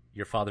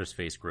 your father's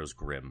face grows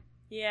grim.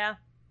 Yeah.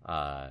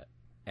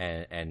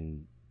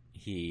 And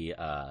he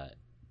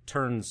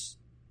turns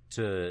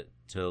to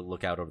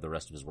look out over the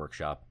rest of his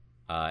workshop.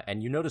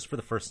 And you notice for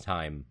the first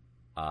time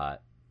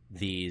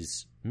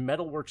these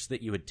metalworks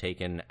that you had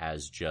taken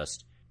as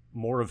just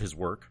more of his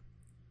work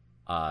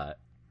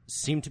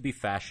seem to be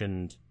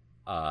fashioned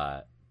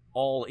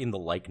all in the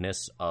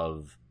likeness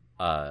of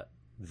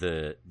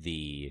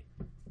the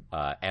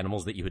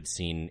animals that you had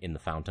seen in the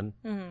fountain.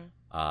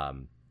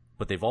 Mm-hmm.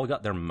 But they've all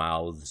got their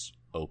mouths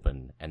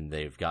open, and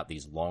they've got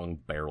these long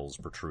barrels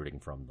protruding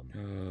from them.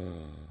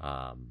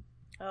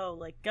 Oh,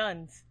 like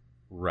guns.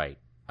 Right.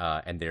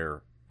 And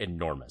they're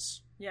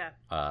enormous. Yeah.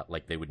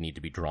 Like they would need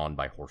to be drawn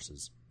by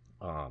horses.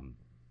 And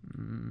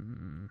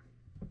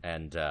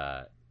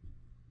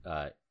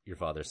your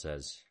father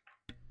says,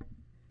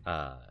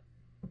 the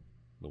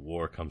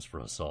war comes for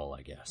us all,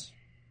 I guess.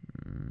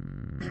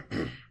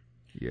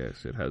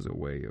 Yes, it has a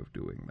way of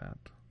doing that.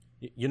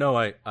 You know,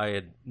 I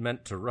had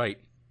meant to write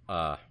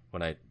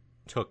when I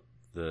took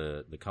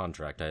the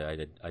contract. I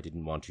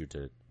didn't want you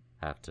to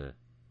have to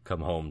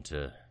come home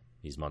to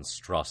these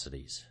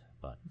monstrosities.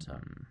 But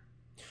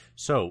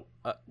so,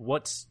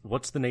 what's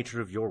the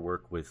nature of your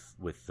work with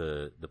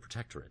the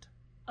Protectorate?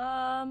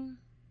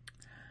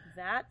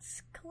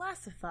 That's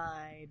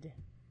classified.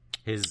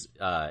 His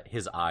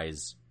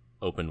eyes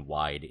open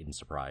wide in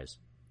surprise.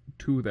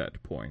 To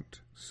that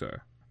point,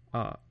 sir,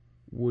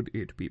 would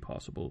it be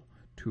possible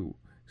to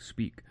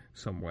speak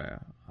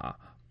somewhere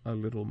a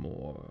little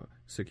more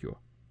secure?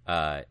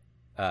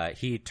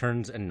 He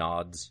turns and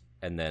nods,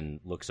 and then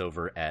looks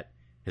over at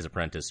his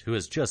apprentice, who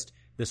has just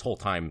this whole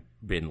time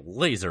been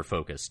laser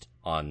focused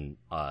on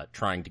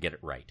trying to get it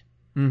right.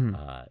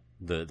 Mm-hmm.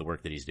 The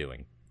work that he's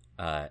doing.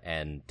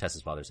 And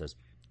Tessa's father says,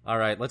 "All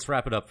right, let's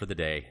wrap it up for the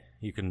day.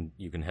 You can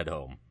head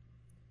home."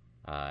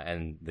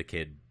 And the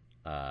kid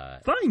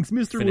Thanks,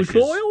 Mr. finishes-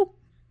 Recoil.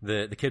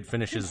 The kid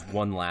finishes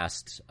one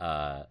last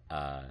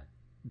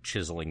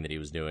chiseling that he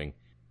was doing,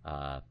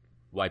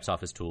 wipes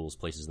off his tools,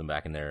 places them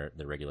back in their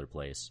regular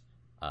place,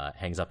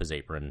 hangs up his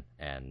apron,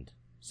 and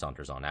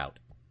saunters on out.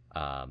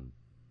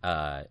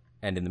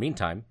 And in the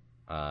meantime,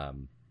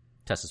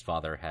 Tessa's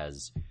father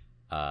has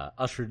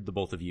ushered the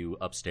both of you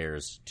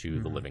upstairs to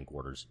the living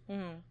quarters.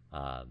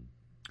 Mm-hmm.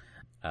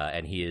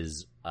 And he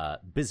is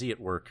busy at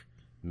work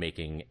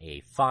making a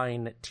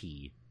fine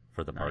tea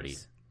for the party.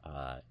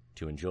 Nice.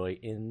 To enjoy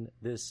in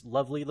this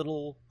lovely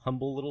little,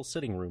 humble little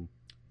sitting room.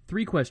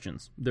 3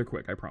 questions. They're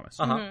quick, I promise.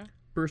 Mm-hmm.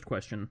 First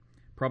question,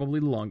 probably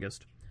the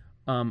longest.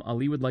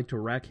 Ali would like to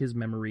rack his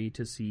memory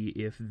to see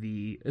if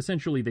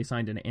essentially they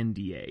signed an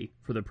NDA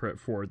for the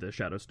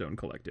Shadowstone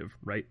Collective,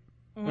 right?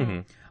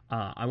 Mm-hmm.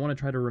 I want to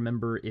try to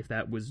remember if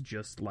that was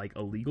just like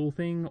a legal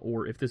thing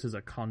or if this is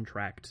a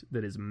contract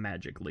that is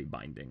magically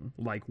binding.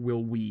 Like,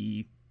 will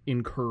we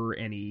incur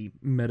any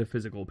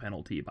metaphysical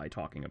penalty by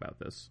talking about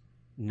this?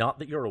 Not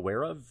that you're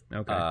aware of.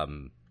 Okay.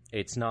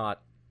 It's not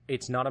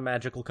a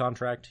magical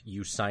contract.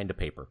 You signed a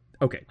paper.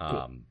 Okay,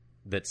 cool.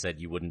 That said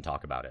you wouldn't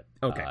talk about it.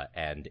 Okay.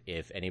 And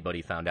if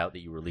anybody found out that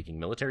you were leaking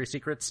military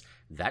secrets,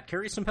 that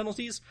carries some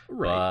penalties.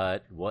 Right.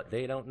 But what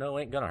they don't know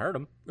ain't gonna hurt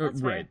them.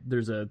 That's right.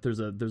 fair.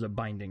 There's a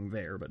binding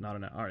there, but not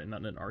in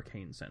an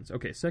arcane sense.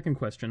 Okay. Second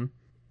question: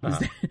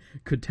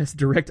 could Tess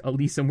direct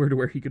Ali somewhere to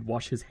where he could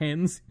wash his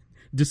hands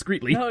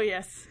discreetly? Oh,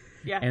 yes.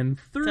 Yeah. And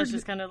third, Tess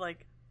just kind of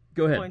like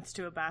go ahead. points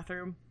to a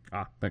bathroom.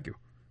 Thank you.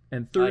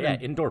 And third, Yeah,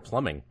 indoor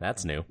plumbing.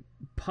 That's new.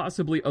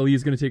 possibly Ali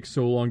is going to take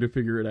so long to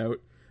figure it out.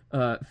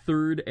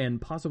 Third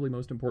and possibly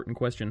most important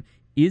question: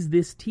 is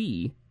this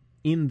tea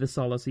in the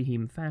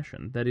Salasihim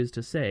fashion? That is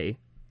to say,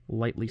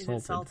 lightly Is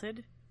salted. it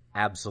salted?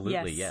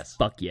 Absolutely, Yes. yes.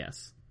 Fuck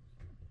yes.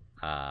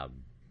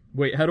 Um,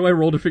 Wait, how do I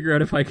roll to figure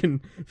out if I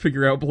can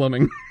figure out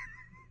plumbing?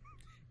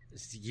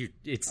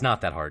 it's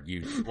not that hard.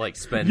 You like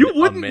spend You a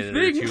wouldn't minute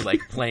think. or two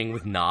like playing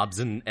with knobs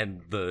and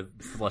the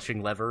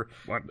flushing lever,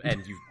 What?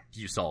 and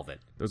you solve it.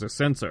 There's a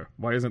sensor.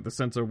 Why isn't the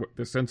sensor...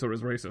 The sensor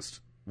is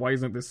racist. Why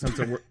isn't this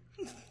sensor...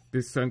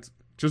 this sense...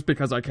 Just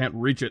because I can't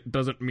reach it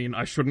doesn't mean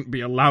I shouldn't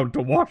be allowed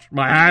to wash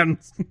my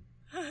hands.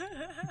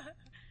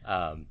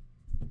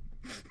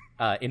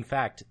 In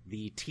fact,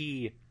 the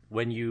tea,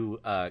 when you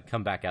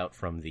come back out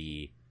from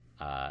the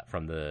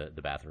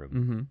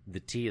bathroom, the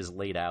tea is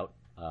laid out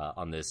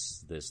on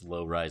this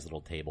low-rise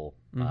little table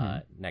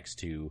next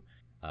to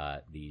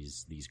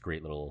these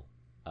great little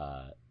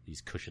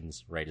these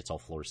cushions. Right, it's all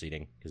floor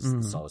seating because the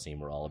Salasihim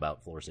were all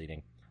about floor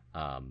seating,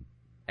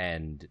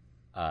 and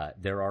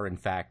there are in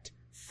fact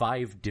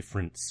 5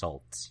 different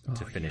salts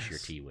to finish your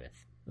tea with.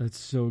 That's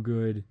so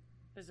good.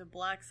 There's a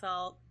black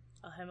salt,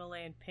 a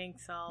Himalayan pink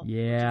salt.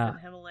 Yeah. Which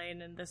isn't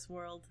Himalayan in this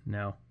world.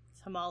 No.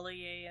 It's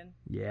Himalayan.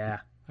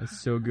 Yeah.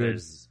 That's so good.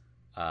 There's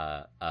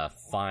a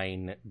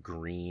fine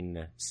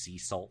green sea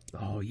salt.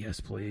 Oh, yes,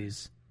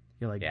 please.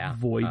 Yeah, like Yeah,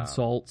 void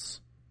salts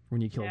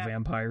when you kill Yeah. a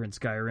vampire in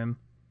Skyrim.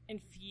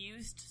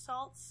 Infused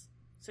salts.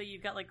 So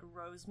you've got like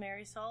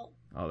rosemary salt,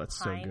 Oh, that's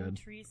so pine good.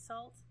 tree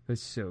salt.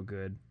 That's so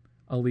good.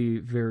 Ali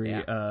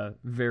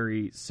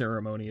very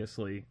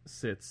ceremoniously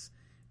sits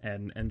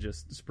and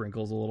just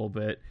sprinkles a little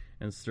bit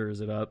and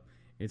stirs it up.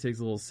 He takes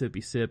a little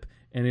sippy sip,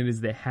 and it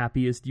is the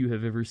happiest you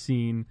have ever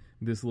seen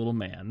this little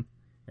man.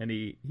 And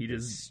he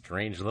just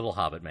strange little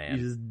hobbit man.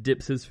 He just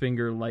dips his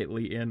finger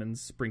lightly in and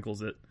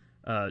sprinkles it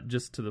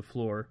just to the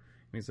floor.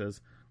 And he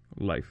says,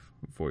 "Life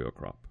for your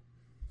crop."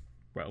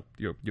 Well,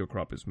 your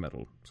crop is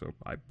metal, so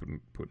I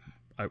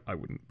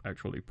wouldn't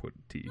actually put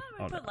tea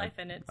on it. Put life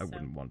in it. I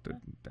wouldn't want to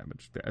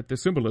damage the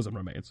symbolism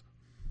remains.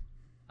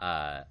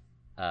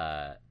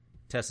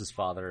 Tess's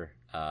father,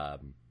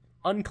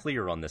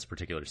 unclear on this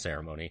particular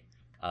ceremony,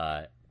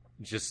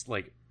 just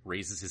like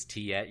raises his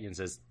tea at you and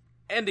says,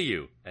 "And to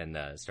you," and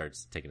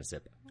starts taking a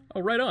sip.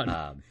 Oh, right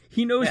on.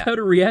 He knows how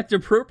to react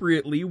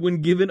appropriately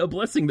when given a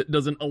blessing that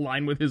doesn't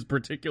align with his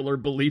particular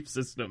belief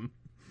system.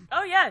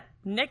 Oh, yeah.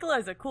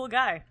 Nicola's a cool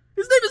guy.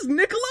 His name is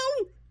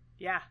Niccolo?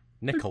 Yeah.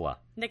 Nicola.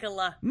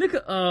 Nicola.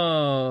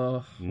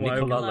 Nicola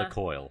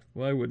LaCoil.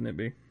 Why wouldn't it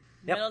be?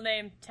 Yep. Middle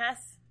name,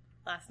 Tess.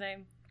 Last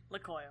name,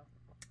 LaCoil.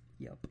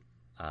 Yep.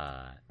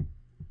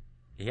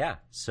 Yeah,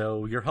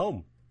 so you're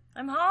home.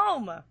 I'm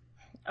home.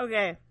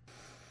 Okay.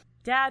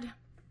 Dad,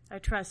 I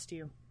trust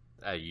you.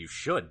 You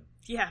should.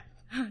 Yeah.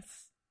 I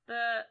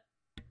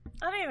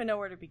don't even know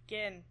where to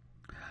begin.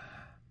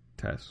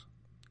 Tess,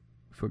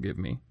 forgive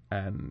me,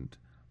 and,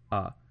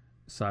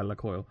 Sir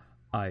LaCoil,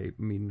 I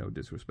mean no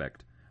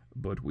disrespect,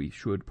 but we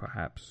should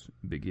perhaps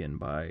begin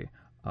by,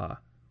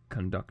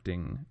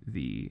 conducting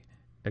the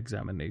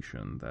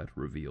examination that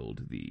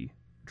revealed the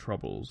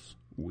troubles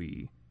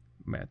we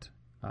met,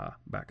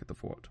 back at the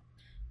fort.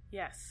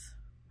 Yes.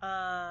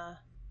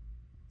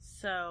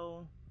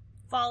 So,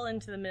 fall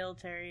into the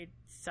military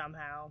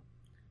somehow.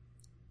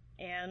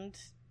 And,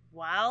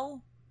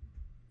 wow,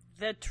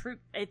 the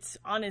troop, it's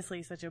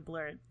honestly such a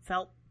blur. It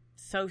felt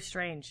so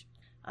strange.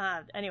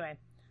 Anyway,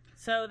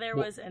 so there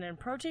was an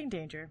approaching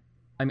danger.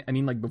 I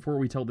mean, like, before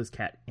we tell this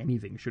cat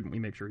anything, shouldn't we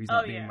make sure he's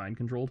not being mind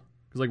controlled?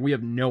 Because, like, we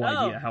have no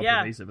idea how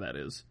pervasive that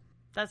is.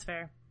 That's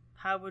fair.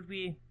 How would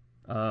we...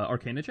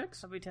 Arcana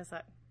checks? How would we test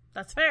that?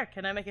 That's fair.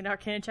 Can I make an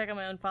Arcana check on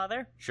my own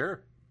father?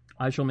 Sure.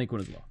 I shall make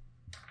one as well.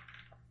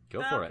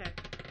 Go for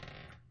it.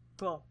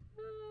 Cool.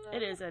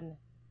 It is an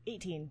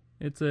 18.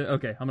 It's a...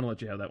 Okay, I'm going to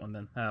let you have that one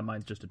then.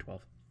 Mine's just a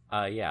 12.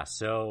 Yeah,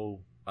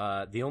 so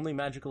the only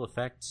magical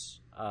effects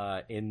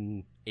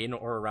in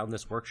or around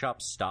this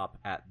workshop stop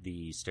at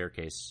the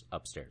staircase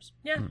upstairs.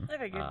 Yeah, I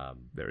figured.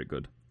 Very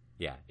good.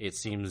 Yeah, it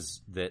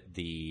seems that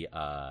the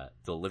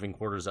living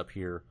quarters up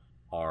here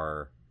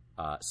are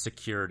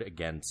secured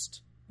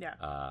against,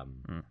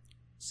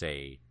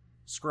 say,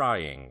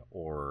 scrying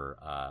or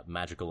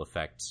magical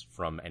effects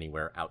from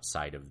anywhere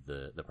outside of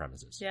the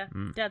premises. Yeah,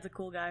 Dad's a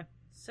cool guy.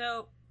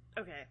 So,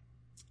 okay.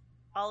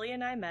 Ollie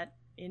and I met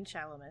in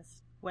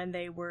Chalamis when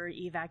they were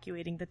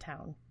evacuating the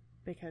town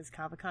because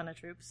Kavakana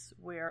troops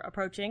were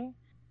approaching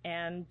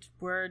and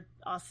were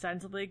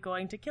ostensibly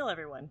going to kill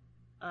everyone.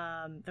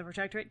 The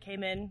Protectorate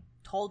came in,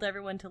 told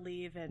everyone to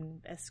leave,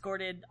 and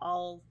escorted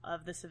all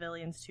of the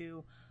civilians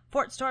to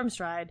Fort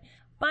Stormstride.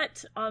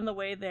 But on the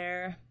way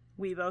there,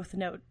 we both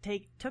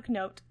took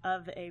note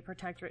of a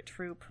Protectorate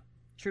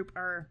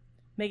trooper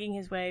making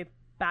his way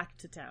back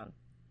to town.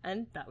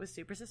 And that was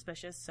super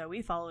suspicious, so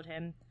we followed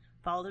him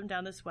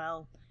down this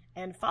well,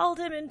 and followed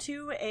him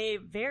into a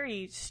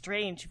very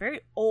strange,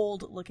 very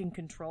old-looking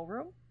control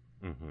room.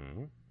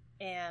 Mm-hmm.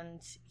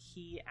 And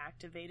he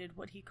activated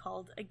what he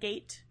called a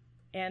gate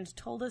and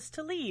told us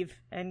to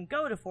leave and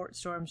go to Fort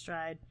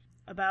Stormstride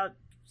about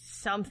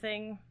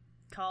something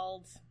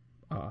called...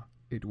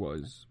 It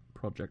was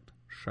Project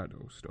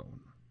Shadowstone.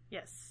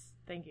 Yes,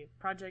 thank you.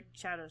 Project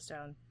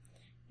Shadowstone.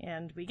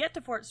 And we get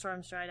to Fort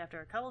Stormstride after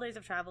a couple days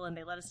of travel, and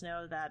they let us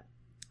know that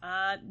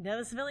none of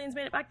the civilians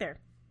made it back there,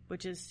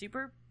 which is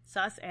super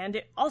sus. And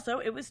it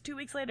was 2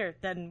 weeks later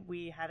than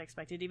we had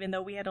expected, even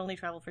though we had only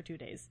traveled for 2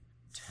 days.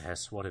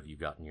 Tess, what have you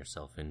gotten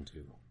yourself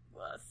into?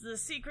 The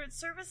Secret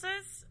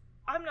Services?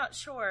 I'm not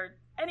sure.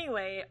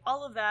 Anyway,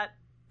 all of that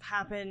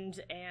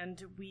happened,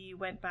 and we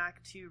went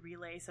back to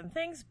relay some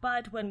things,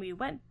 but when we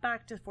went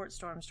back to Fort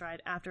Stormstride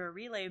after a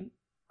relay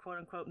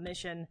quote-unquote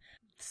mission,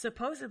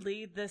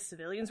 supposedly the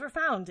civilians were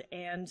found,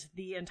 and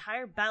the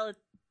entire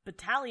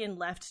battalion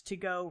left to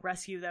go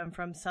rescue them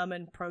from some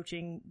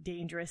approaching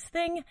dangerous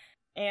thing,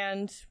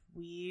 and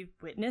we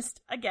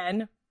witnessed,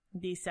 again,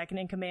 the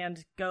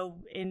second-in-command go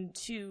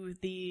into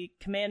the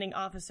commanding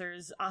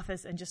officer's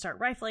office and just start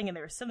rifling, and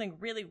there was something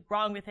really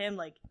wrong with him,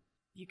 like,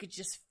 you could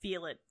just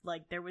feel it,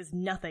 like, there was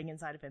nothing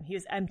inside of him. He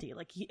was empty,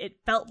 like, it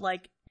felt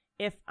like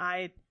if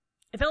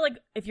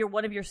you're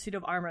one of your suit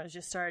of armor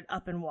just started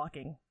up and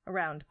walking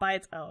around by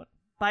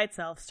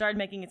itself, started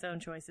making its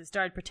own choices,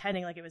 started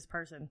pretending like it was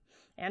person.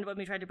 And when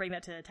we tried to bring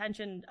that to the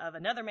attention of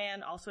another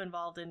man also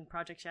involved in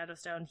Project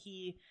Shadowstone,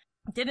 he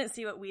didn't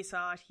see what we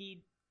saw.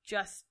 He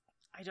just,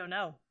 I don't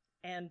know.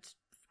 And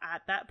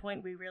at that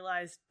point, we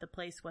realized the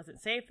place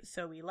wasn't safe,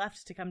 so we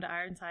left to come to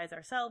Ironsides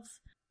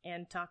ourselves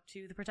and talk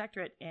to the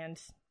Protectorate, and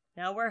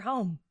now we're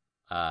home.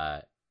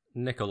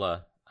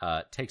 Nicola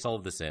takes all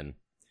of this in, and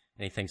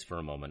he thinks for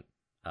a moment.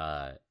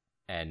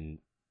 And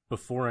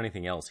before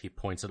anything else, he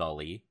points at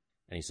Ali,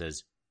 and he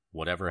says,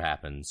 whatever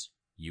happens,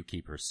 you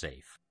keep her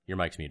safe. Your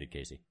mic's muted,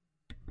 Casey.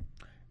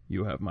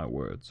 You have my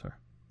word, sir.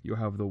 You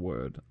have the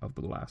word of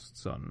the last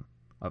son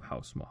of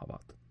House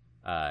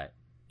Mohabbat.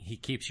 He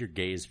keeps your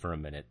gaze for a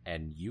minute,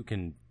 and you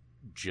can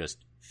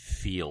just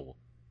feel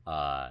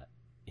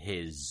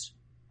his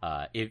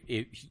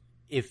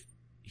if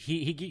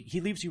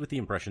he leaves you with the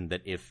impression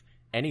that if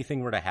anything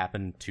were to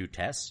happen to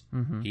Tess,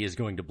 he is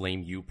going to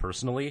blame you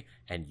personally,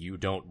 and you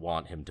don't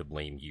want him to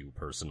blame you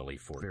personally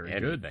for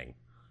anything. Good.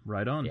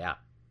 Right on. Yeah.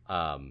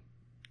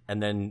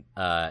 And then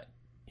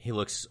he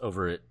looks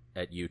over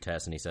at you,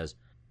 Tess, and he says,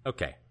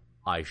 "Okay,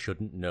 I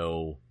shouldn't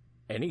know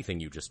anything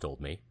you just told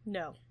me,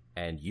 No.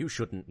 and you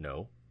shouldn't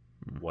know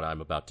what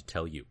I'm about to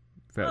tell you."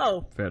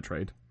 Fair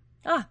trade.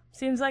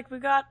 Seems like we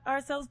got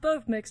ourselves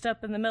both mixed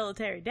up in the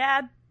military,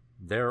 Dad.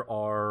 There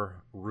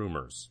are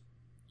rumors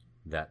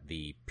that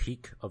the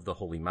peak of the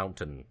Holy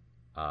Mountain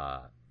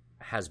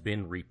has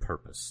been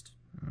repurposed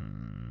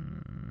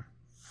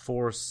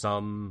for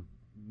some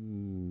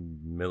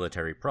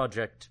military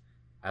project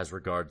as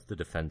regards the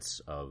defense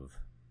of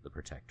the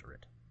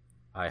Protectorate.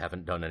 I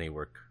haven't done any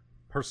work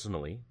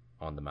personally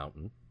on the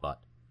mountain,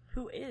 but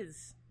Who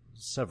is?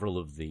 several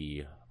of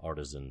the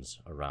artisans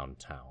around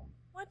town.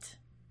 What?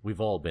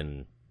 We've all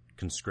been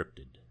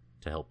conscripted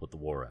to help with the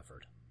war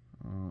effort.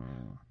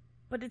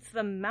 But it's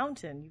the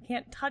mountain. You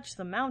can't touch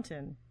the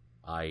mountain.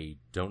 I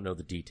don't know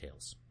the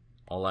details.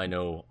 All I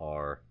know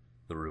are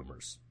the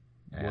rumors.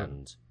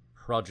 And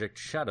Project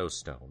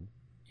Shadowstone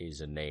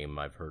is a name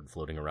I've heard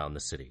floating around the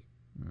city,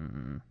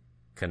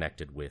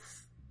 connected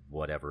with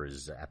whatever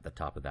is at the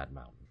top of that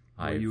mountain.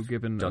 Were you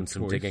given done a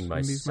some choice digging in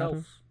these myself.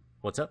 matters?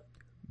 What's up?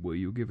 Were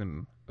you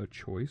given a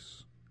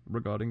choice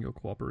regarding your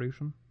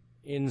cooperation?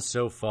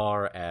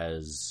 Insofar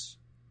as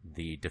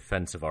the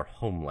defense of our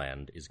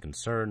homeland is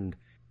concerned,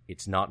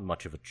 it's not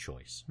much of a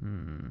choice.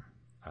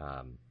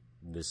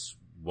 This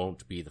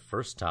won't be the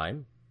first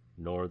time,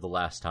 nor the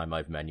last time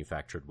I've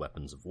manufactured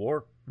weapons of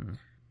war,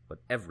 but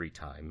every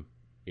time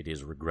it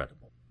is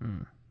regrettable.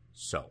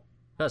 So,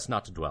 best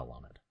not to dwell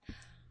on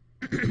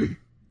it.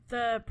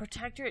 The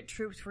Protectorate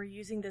troops were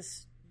using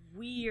this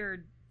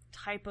weird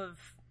type of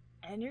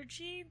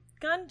energy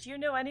gun. Do you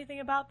know anything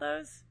about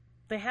those?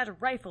 They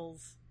had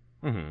rifles,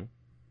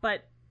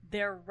 but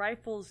their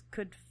rifles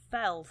could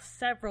fell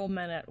several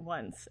men at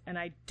once, and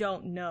I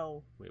don't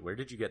know. Wait, where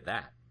did you get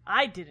that?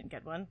 I didn't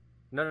get one.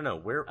 No.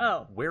 Where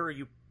are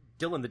you?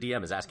 Dylan the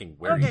DM is asking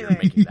where Okay, you're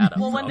wait. making that up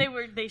Well, from.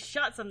 when they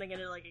shot something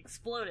and it like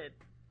exploded.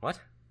 What?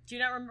 Do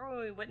you not remember when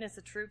we witnessed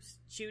the troops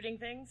shooting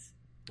things?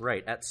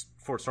 Right, at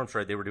Fort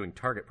Stormstride they were doing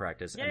target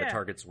practice, and the Yeah.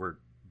 targets were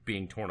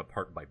being torn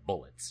apart by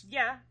bullets.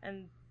 Yeah,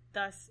 and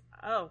thus...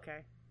 Oh, okay.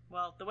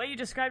 Well, the way you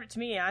described it to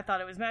me, I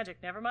thought it was magic.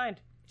 Never mind.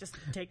 Just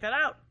take that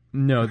out.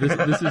 No,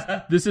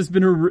 this has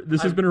been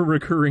a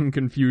recurring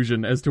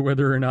confusion as to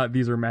whether or not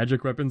these are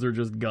magic weapons or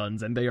just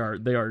guns, and they are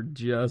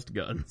just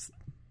guns.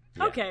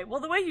 Yeah. Okay, well,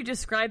 the way you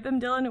described them,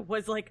 Dylan,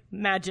 was like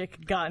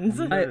magic guns.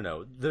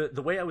 No.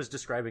 The way I was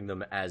describing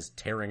them as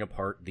tearing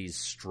apart these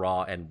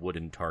straw and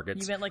wooden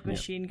targets. You meant like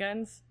machine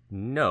guns?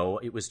 No,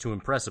 it was to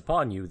impress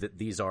upon you that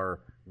these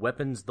are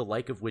weapons the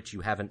like of which you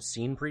haven't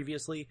seen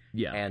previously,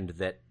 and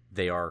that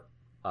they are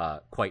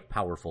quite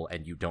powerful,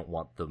 and you don't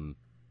want them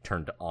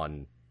turned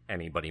on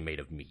anybody made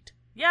of meat.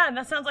 Yeah, and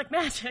that sounds like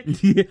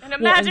magic. In a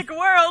magic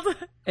world.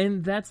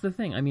 And that's the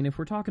thing. I mean, if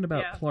we're talking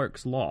about Yeah.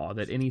 Clark's Law,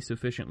 that any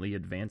sufficiently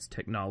advanced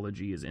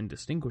technology is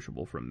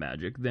indistinguishable from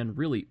magic, then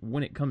really,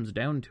 when it comes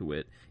down to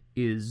it,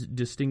 is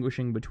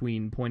distinguishing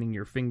between pointing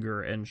your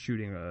finger and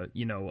shooting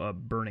a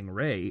burning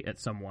ray at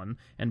someone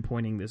and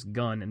pointing this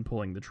gun and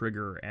pulling the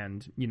trigger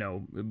and,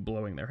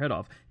 blowing their head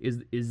off.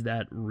 Is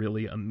that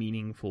really a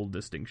meaningful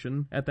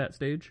distinction at that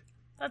stage?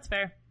 That's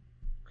fair.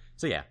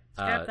 So yeah.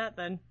 Scrap that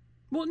then.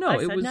 Well, no, I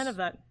it said was none of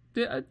that.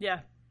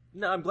 Yeah.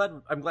 No, I'm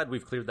glad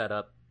we've cleared that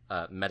up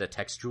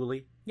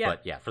metatextually. Yeah.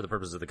 But yeah, for the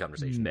purpose of the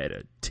conversation.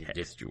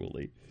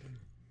 Metatextually.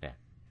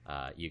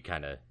 You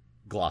kind of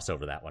gloss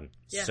over that one.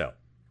 Yeah. So,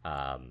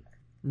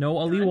 No,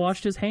 Ali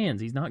washed his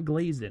hands. He's not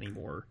glazed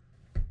anymore.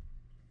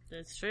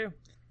 It's true.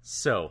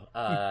 So,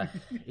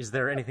 is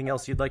there anything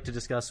else you'd like to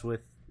discuss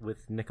with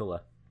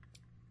Nicola?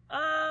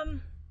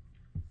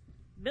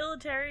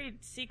 Military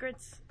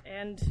secrets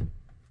and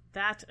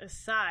that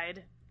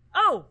aside.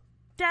 Oh!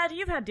 Dad,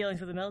 you've had dealings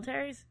with the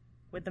militaries?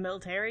 With the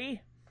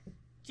military?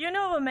 Do you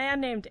know of a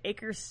man named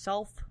Acre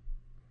Sulf?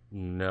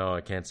 No,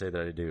 I can't say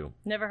that I do.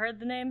 Never heard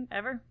the name,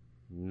 ever?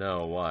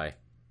 No, why?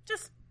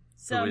 Just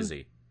Who is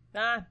he?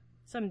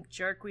 Some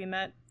jerk we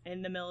met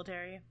in the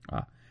military.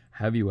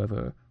 Have you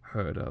ever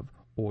heard of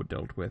or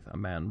dealt with a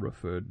man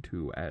referred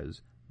to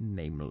as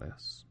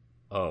Nameless?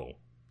 Oh.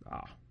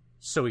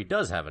 So he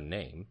does have a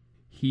name.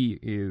 He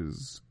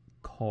is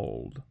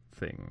called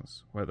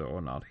things. Whether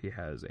or not he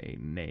has a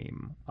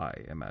name, I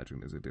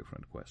imagine, is a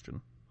different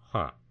question.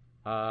 Huh.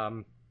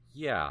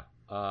 Yeah.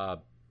 A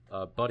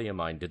buddy of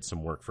mine did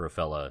some work for a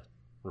fella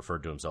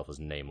referred to himself as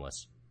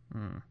Nameless.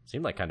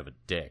 Seemed like kind of a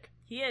dick.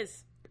 He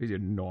is. He's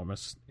an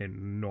enormous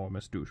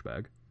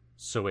douchebag.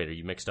 So wait, are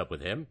you mixed up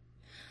with him?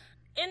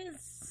 In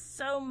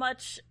so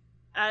much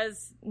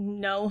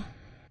No.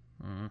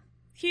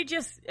 He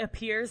just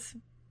appears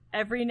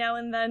every now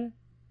and then.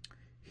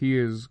 He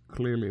is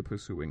clearly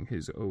pursuing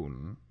his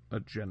own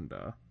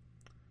agenda,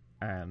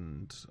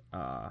 and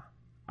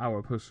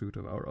our pursuit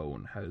of our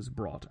own has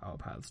brought our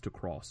paths to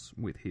cross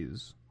with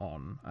his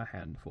on a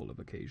handful of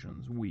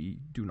occasions. We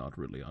do not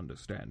really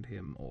understand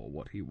him or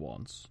what he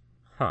wants.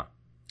 Huh.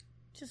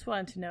 Just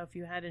wanted to know if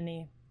you had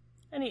any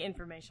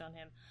information on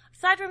him.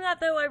 Aside from that,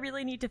 though, I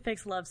really need to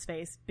fix Love's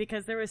face,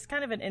 because there was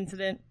kind of an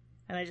incident,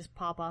 and I just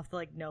pop off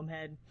the, gnome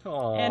head.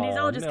 Oh, and he's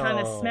all just no. kind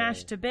of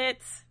smashed to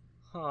bits.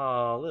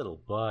 Oh, little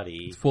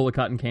buddy. It's full of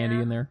cotton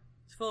candy in there.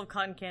 It's full of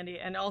cotton candy,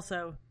 and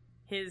also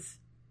his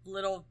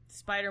little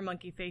spider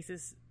monkey face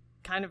is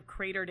kind of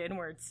cratered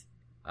inwards.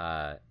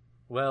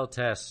 Well,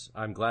 Tess,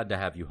 I'm glad to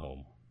have you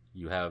home.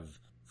 You have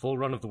full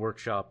run of the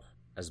workshop,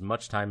 as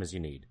much time as you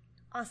need.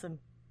 Awesome.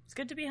 It's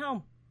good to be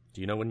home.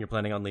 Do you know when you're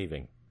planning on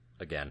leaving?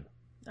 Again.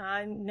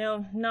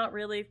 No, not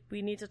really.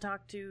 We need to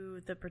talk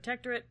to the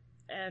Protectorate,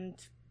 and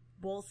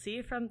we'll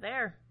see from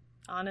there,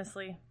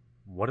 honestly.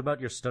 What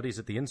about your studies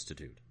at the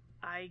Institute?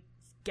 I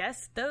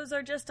guess those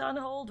are just on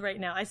hold right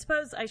now. I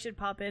suppose I should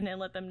pop in and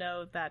let them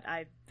know that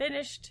I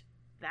finished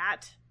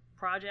that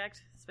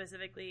project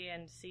specifically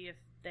and see if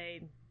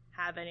they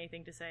have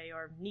anything to say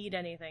or need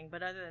anything.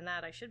 But other than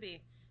that, I should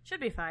be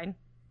fine.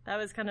 That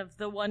was kind of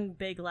the one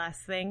big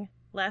last thing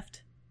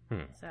left.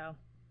 So,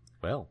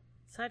 well,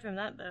 aside from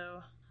that,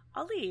 though,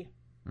 Ali,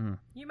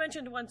 you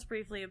mentioned once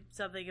briefly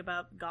something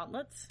about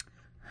gauntlets.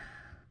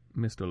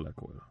 Mr.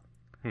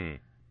 Leckwell,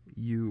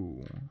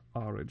 you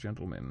are a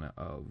gentleman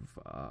of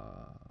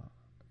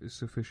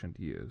sufficient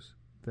years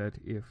that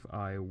if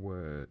I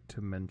were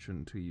to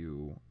mention to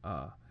you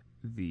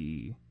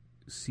the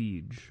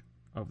siege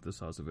of the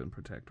Sazavin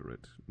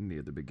Protectorate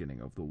near the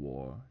beginning of the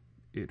war,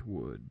 it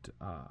would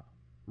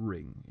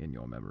ring in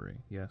your memory,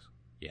 yes?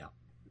 Yeah.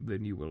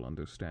 Then you will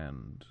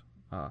understand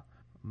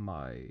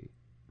my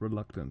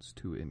reluctance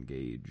to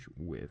engage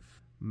with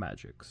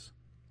magics.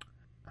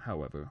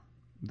 However,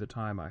 the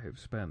time I have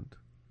spent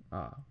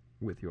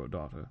with your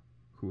daughter,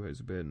 who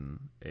has been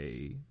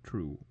a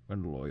true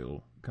and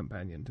loyal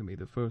companion to me,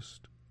 the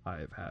first I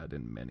have had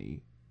in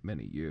many,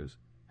 many years,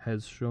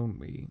 has shown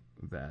me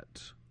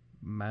that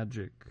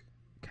magic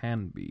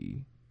can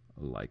be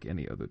like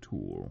any other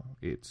tool.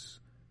 Its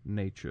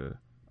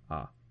nature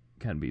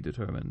can be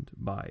determined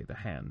by the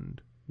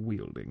hand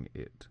wielding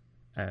it.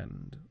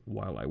 And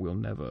while I will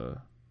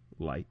never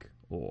like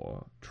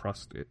or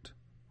trust it,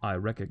 I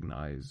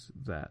recognize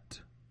that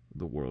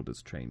the world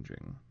is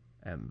changing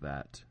and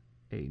that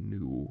a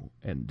new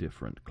and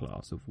different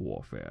class of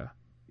warfare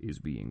is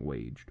being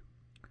waged.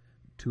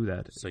 To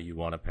that... So you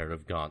want a pair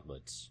of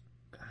gauntlets?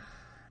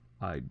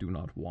 I do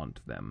not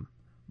want them,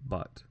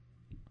 but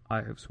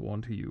I have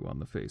sworn to you on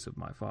the face of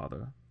my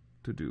father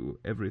to do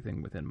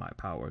everything within my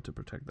power to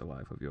protect the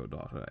life of your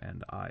daughter,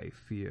 and I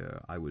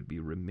fear I would be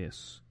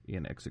remiss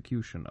in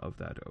execution of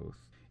that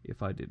oath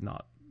if I did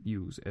not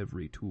use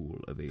every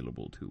tool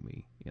available to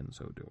me in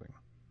so doing.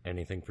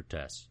 Anything for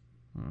Tess.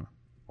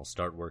 I'll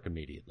start work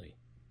immediately.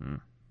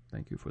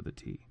 Thank you for the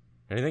tea.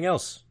 Anything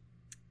else?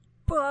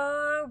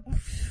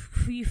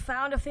 You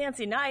found a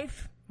fancy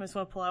knife. I just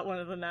want to pull out one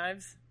of the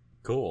knives.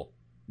 Cool.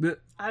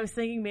 I was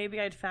thinking maybe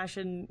I'd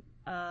fashion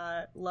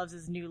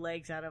Loves' new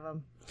legs out of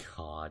them.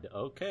 God,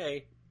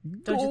 okay.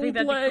 Don't you think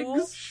that'd be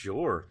cool?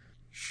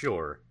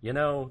 Sure. You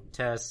know,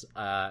 Tess,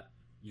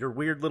 your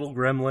weird little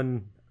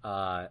gremlin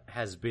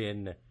has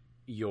been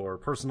your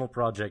personal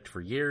project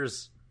for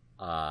years,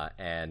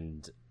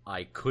 and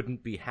I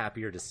couldn't be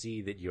happier to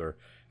see that you're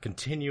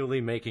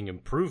continually making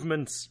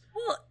improvements.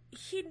 Well,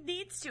 he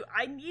needs to.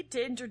 I need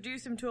to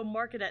introduce him to a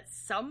market at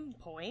some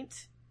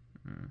point.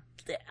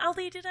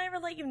 Ali, did I ever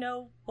let you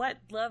know what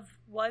Love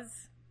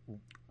was?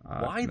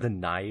 Why the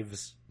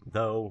knives,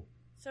 though?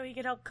 So he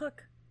could help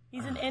cook.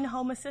 He's an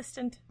in-home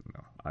assistant.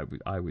 No,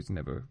 I was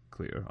never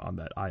clear on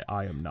that.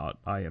 I am not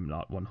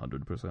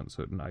 100%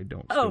 certain. I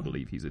don't still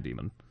believe he's a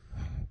demon.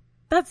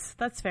 That's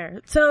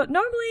fair. So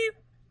normally,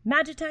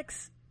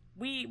 Magitex,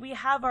 we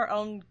have our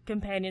own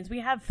companions. We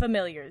have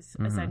familiars,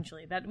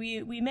 essentially, that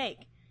we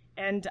make.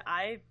 And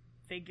I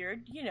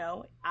figured,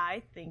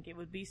 I think it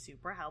would be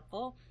super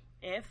helpful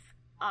if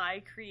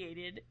I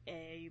created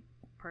a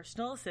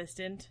personal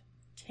assistant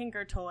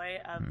tinker toy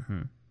of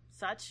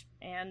such,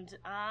 and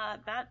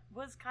that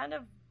was kind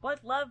of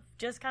what Love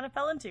just kind of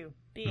fell into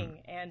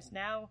being. And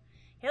now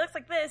he looks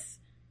like this,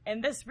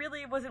 and this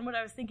really wasn't what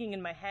I was thinking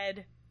in my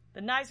head.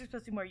 The knives are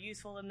supposed to be more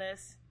useful than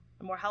this,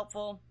 and more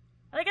helpful.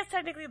 And I guess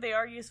technically they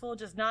are useful,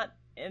 just not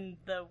in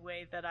the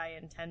way that I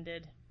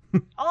intended.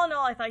 All in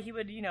all, I thought he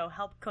would,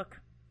 help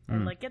cook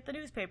and get the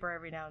newspaper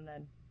every now and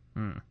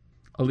then.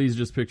 Ali's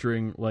just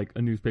picturing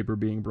a newspaper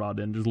being brought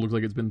in. Just looks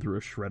like it's been through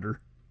a shredder.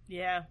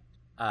 Yeah.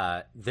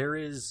 There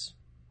is,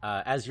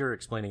 as you're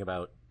explaining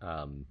about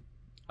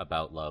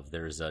Love,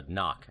 there's a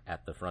knock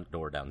at the front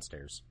door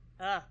downstairs.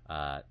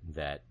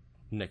 That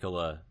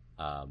Nicola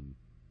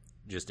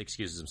just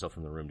excuses himself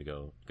from the room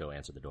to go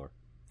answer the door.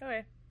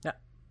 Okay. Yeah.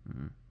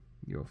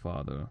 Your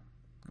father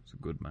was a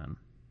good man.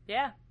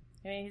 Yeah.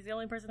 I mean, he's the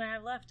only person I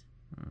have left.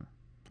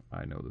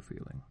 I know the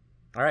feeling.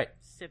 All right.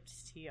 Sipped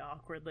tea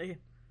awkwardly.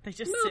 They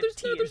just No, sip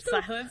tea in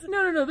silence.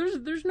 No.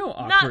 There's no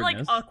awkwardness. Not like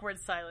awkward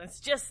silence,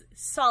 just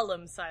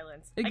solemn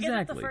silence. I guess it's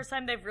Exactly. the first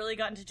time they've really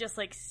gotten to just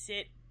like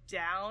sit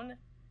down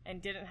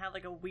and didn't have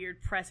like a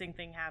weird pressing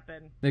thing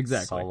happen.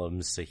 Exactly. Solemn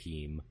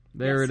Sahim.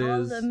 There it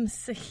is. Solemn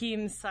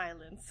Sahim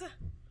silence.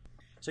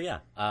 So yeah,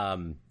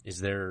 is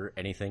there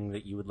anything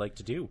that you would like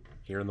to do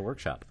here in the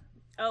workshop?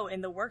 Oh,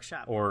 in the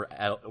workshop. Or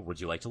would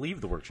you like to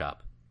leave the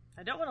workshop?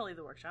 I don't want to leave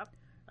the workshop.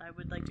 I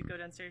would like to go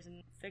downstairs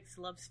and fix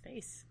Love's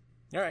face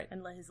All right.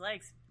 and let his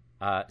legs.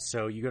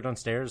 So you go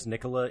downstairs.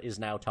 Nicola is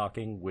now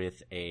talking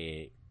with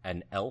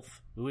an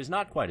elf who is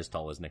not quite as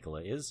tall as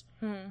Nicola is.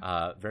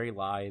 Very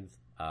lithe,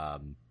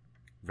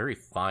 very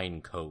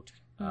fine coat.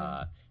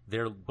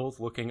 They're both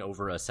looking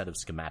over a set of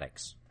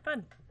schematics.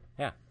 Fun.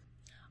 Yeah.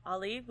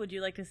 Ollie, would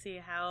you like to see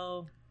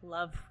how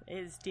Love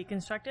is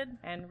deconstructed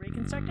and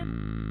reconstructed?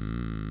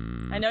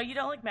 I know you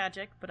don't like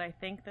magic, but I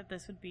think that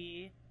this would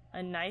be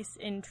a nice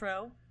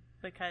intro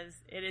because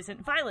it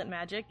isn't violent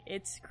magic,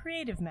 it's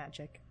creative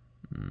magic.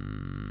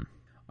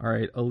 All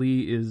right,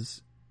 Ali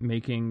is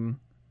making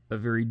a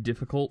very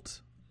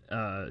difficult,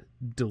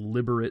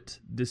 deliberate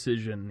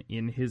decision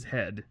in his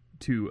head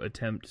to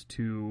attempt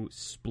to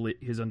split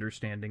his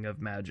understanding of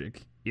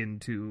magic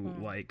into,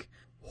 like,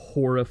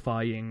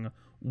 horrifying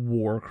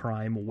war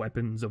crime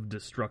weapons of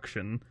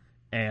destruction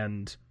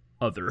and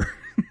other.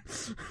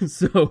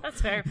 So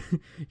That's fair.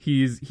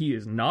 he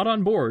is not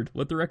on board,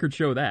 let the record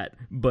show that,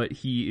 but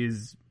he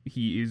is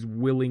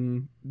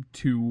willing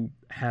to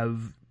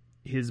have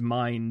his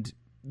mind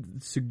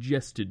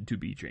suggested to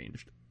be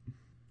changed.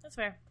 That's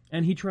fair.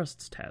 And he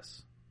trusts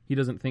Tess. He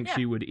doesn't think Yeah.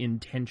 she would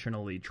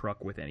intentionally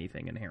truck with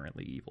anything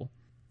inherently evil.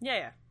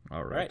 Yeah. All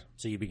All right.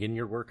 So you begin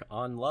your work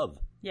on Love.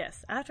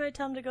 Yes, after I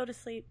tell him to go to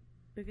sleep,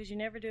 because you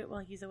never do it while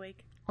he's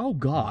awake. Oh,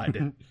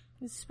 God.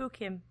 You spook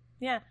him.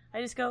 Yeah,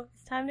 I just go,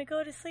 it's time to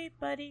go to sleep,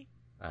 buddy.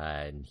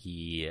 And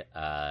he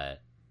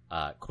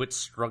quits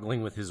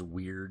struggling with his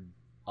weird,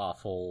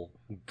 awful,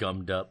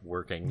 gummed up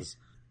workings.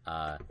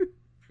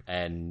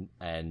 And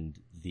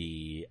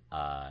the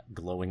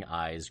glowing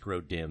eyes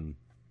grow dim.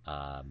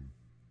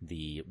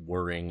 The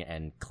whirring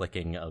and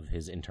clicking of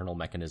his internal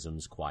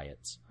mechanisms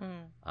quiets.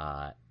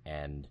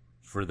 And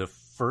for the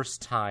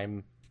first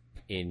time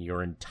in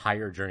your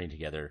entire journey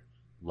together,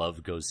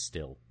 Love goes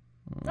still.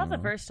 Not the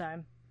first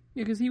time.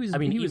 Yeah, because he was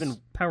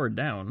powered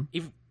down.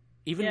 Even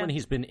Yeah. when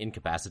he's been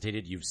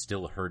incapacitated, you've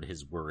still heard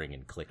his whirring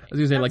and clicking. I was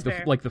gonna say That's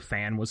fair. like the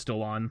fan was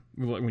still on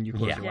when you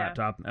closed Yeah. your Yeah.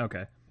 laptop.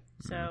 Okay.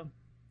 So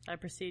I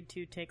proceed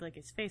to take like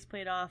his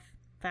faceplate off,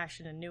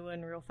 fashion a new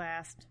one real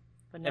fast.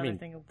 I Another mean,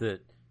 thing.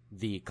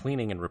 the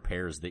cleaning and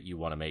repairs that you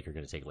want to make are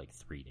going to take like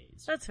 3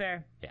 days. That's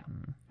fair. Yeah.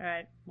 All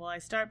right. Well, I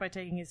start by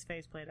taking his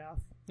faceplate off.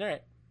 All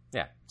right.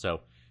 Yeah.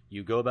 So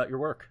you go about your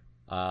work.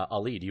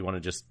 Ali, do you want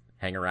to just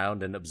hang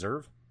around and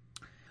observe?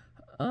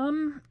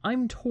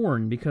 I'm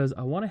torn because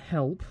I want to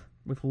help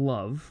with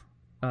Love.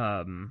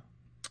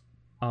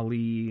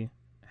 Ali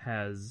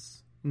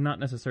has not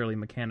necessarily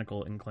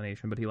mechanical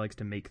inclination, but he likes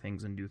to make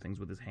things and do things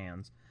with his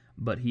hands.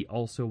 But he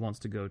also wants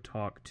to go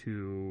talk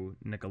to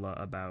Nicola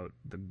about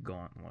the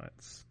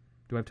gauntlets.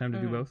 Do I have time to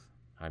do both?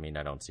 I mean,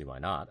 I don't see why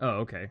not. Oh,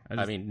 okay.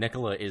 I mean,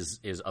 Nicola is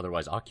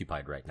otherwise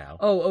occupied right now.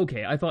 Oh,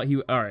 okay. I thought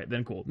he... All right,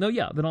 then cool. No,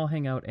 yeah, then I'll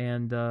hang out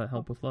and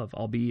help with Love.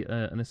 I'll be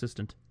an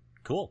assistant.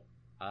 Cool.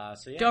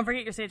 So yeah. Don't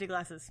forget your safety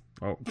glasses.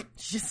 Oh,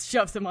 She just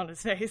shoves them on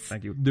his face.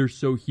 thank you. They're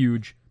so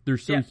huge. They're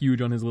so Yeah.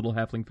 huge on his little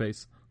halfling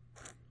face.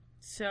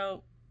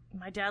 So,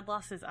 my dad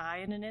lost his eye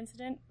in an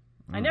incident.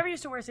 I never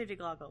used to wear safety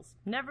goggles.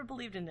 Never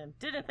believed in them.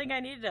 Didn't think I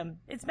needed them.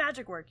 It's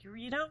magic work,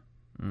 you know?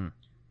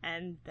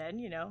 And then,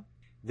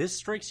 This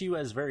strikes you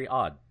as very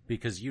odd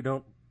because you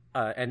don't.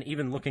 And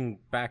even looking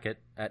back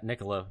at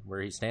Nicola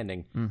where he's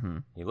standing,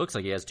 he looks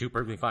like he has two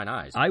perfectly fine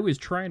eyes. I was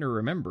trying to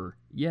remember.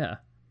 Yeah.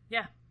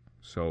 yeah.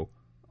 So,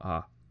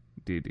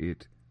 did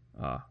it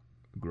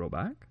grow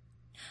back?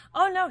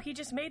 Oh no, he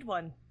just made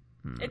one.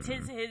 It's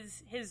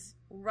his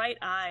right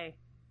eye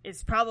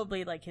is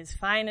probably like his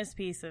finest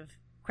piece of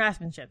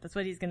craftsmanship. That's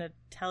what he's going to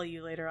tell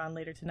you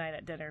later tonight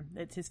at dinner.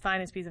 It's his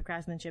finest piece of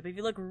craftsmanship. If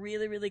you look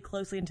really, really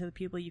closely into the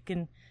pupil, you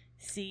can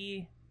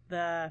see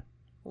the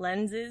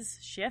lenses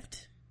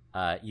shift.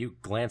 You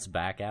glance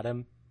back at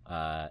him,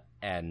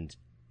 and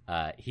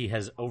he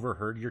has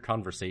overheard your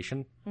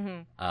conversation,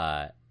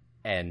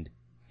 and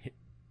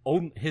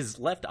his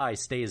left eye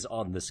stays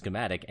on the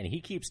schematic, and he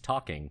keeps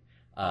talking,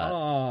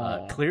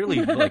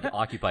 clearly like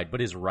occupied, but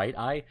his right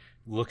eye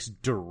looks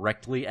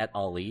directly at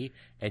Ali,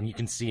 and you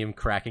can see him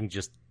cracking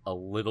just a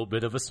little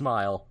bit of a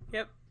smile,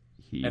 Yep.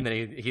 and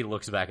then he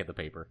looks back at the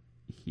paper.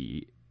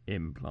 He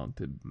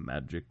implanted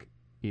magic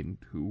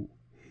into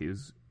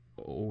his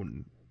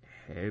own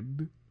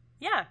head?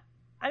 Yeah.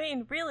 I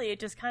mean, really, it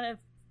just kind of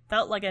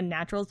felt like a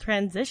natural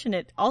transition.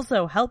 It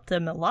also helped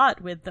him a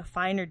lot with the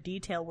finer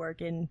detail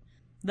work in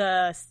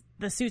the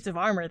suits of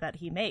armor that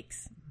he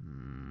makes.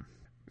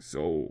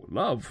 So,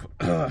 Love.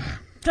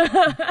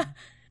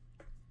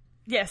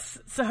 Yes,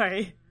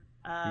 sorry.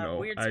 No,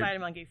 Weird I- spider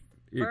monkey.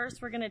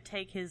 First, we're going to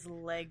take his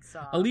legs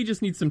off. Ali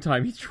just needs some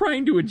time. He's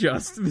trying to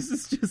adjust. This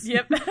is just...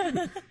 Yep.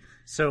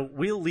 So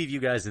we'll leave you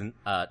guys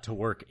to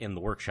work in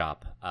the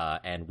workshop,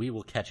 and we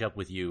will catch up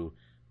with you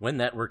when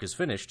that work is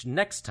finished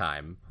next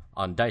time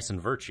on Dyson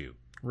Virtue.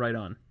 Right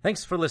on.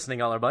 Thanks for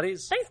listening, all our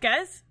buddies. Thanks,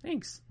 guys.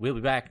 Thanks. We'll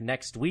be back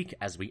next week,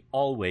 as we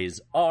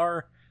always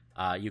are.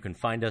 You can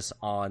find us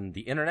on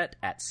the internet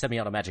at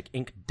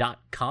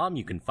semiautomagicinc.com.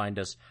 You can find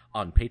us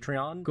on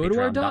Patreon. Go to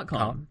our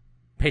 .com.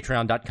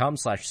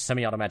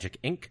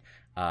 Patreon.com/semiautomagicinc.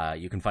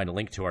 You can find a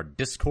link to our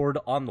Discord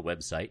on the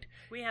website.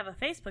 We have a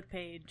Facebook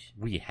page.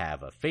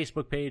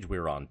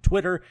 We're on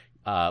Twitter.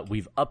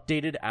 We've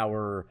updated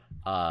our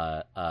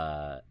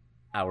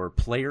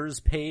players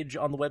page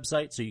on the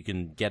website, so you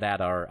can get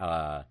at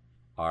our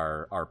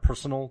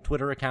personal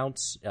Twitter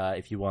accounts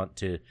if you want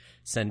to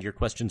send your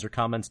questions or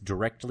comments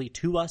directly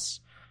to us.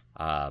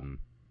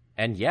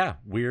 And yeah,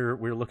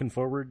 we're looking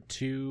forward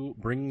to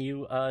bringing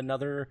you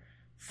another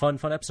fun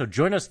episode.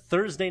 Join us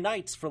Thursday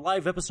nights for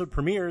live episode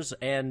premieres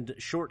and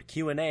short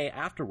Q&A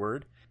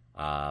afterward.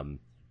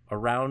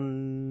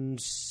 Around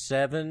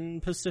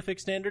 7 Pacific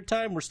Standard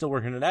Time. We're still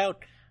working it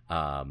out.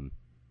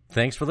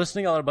 Thanks for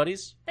listening, all our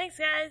buddies. Thanks,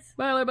 guys.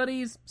 Bye, all our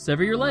buddies.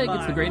 Sever your leg.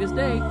 It's the greatest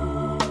day.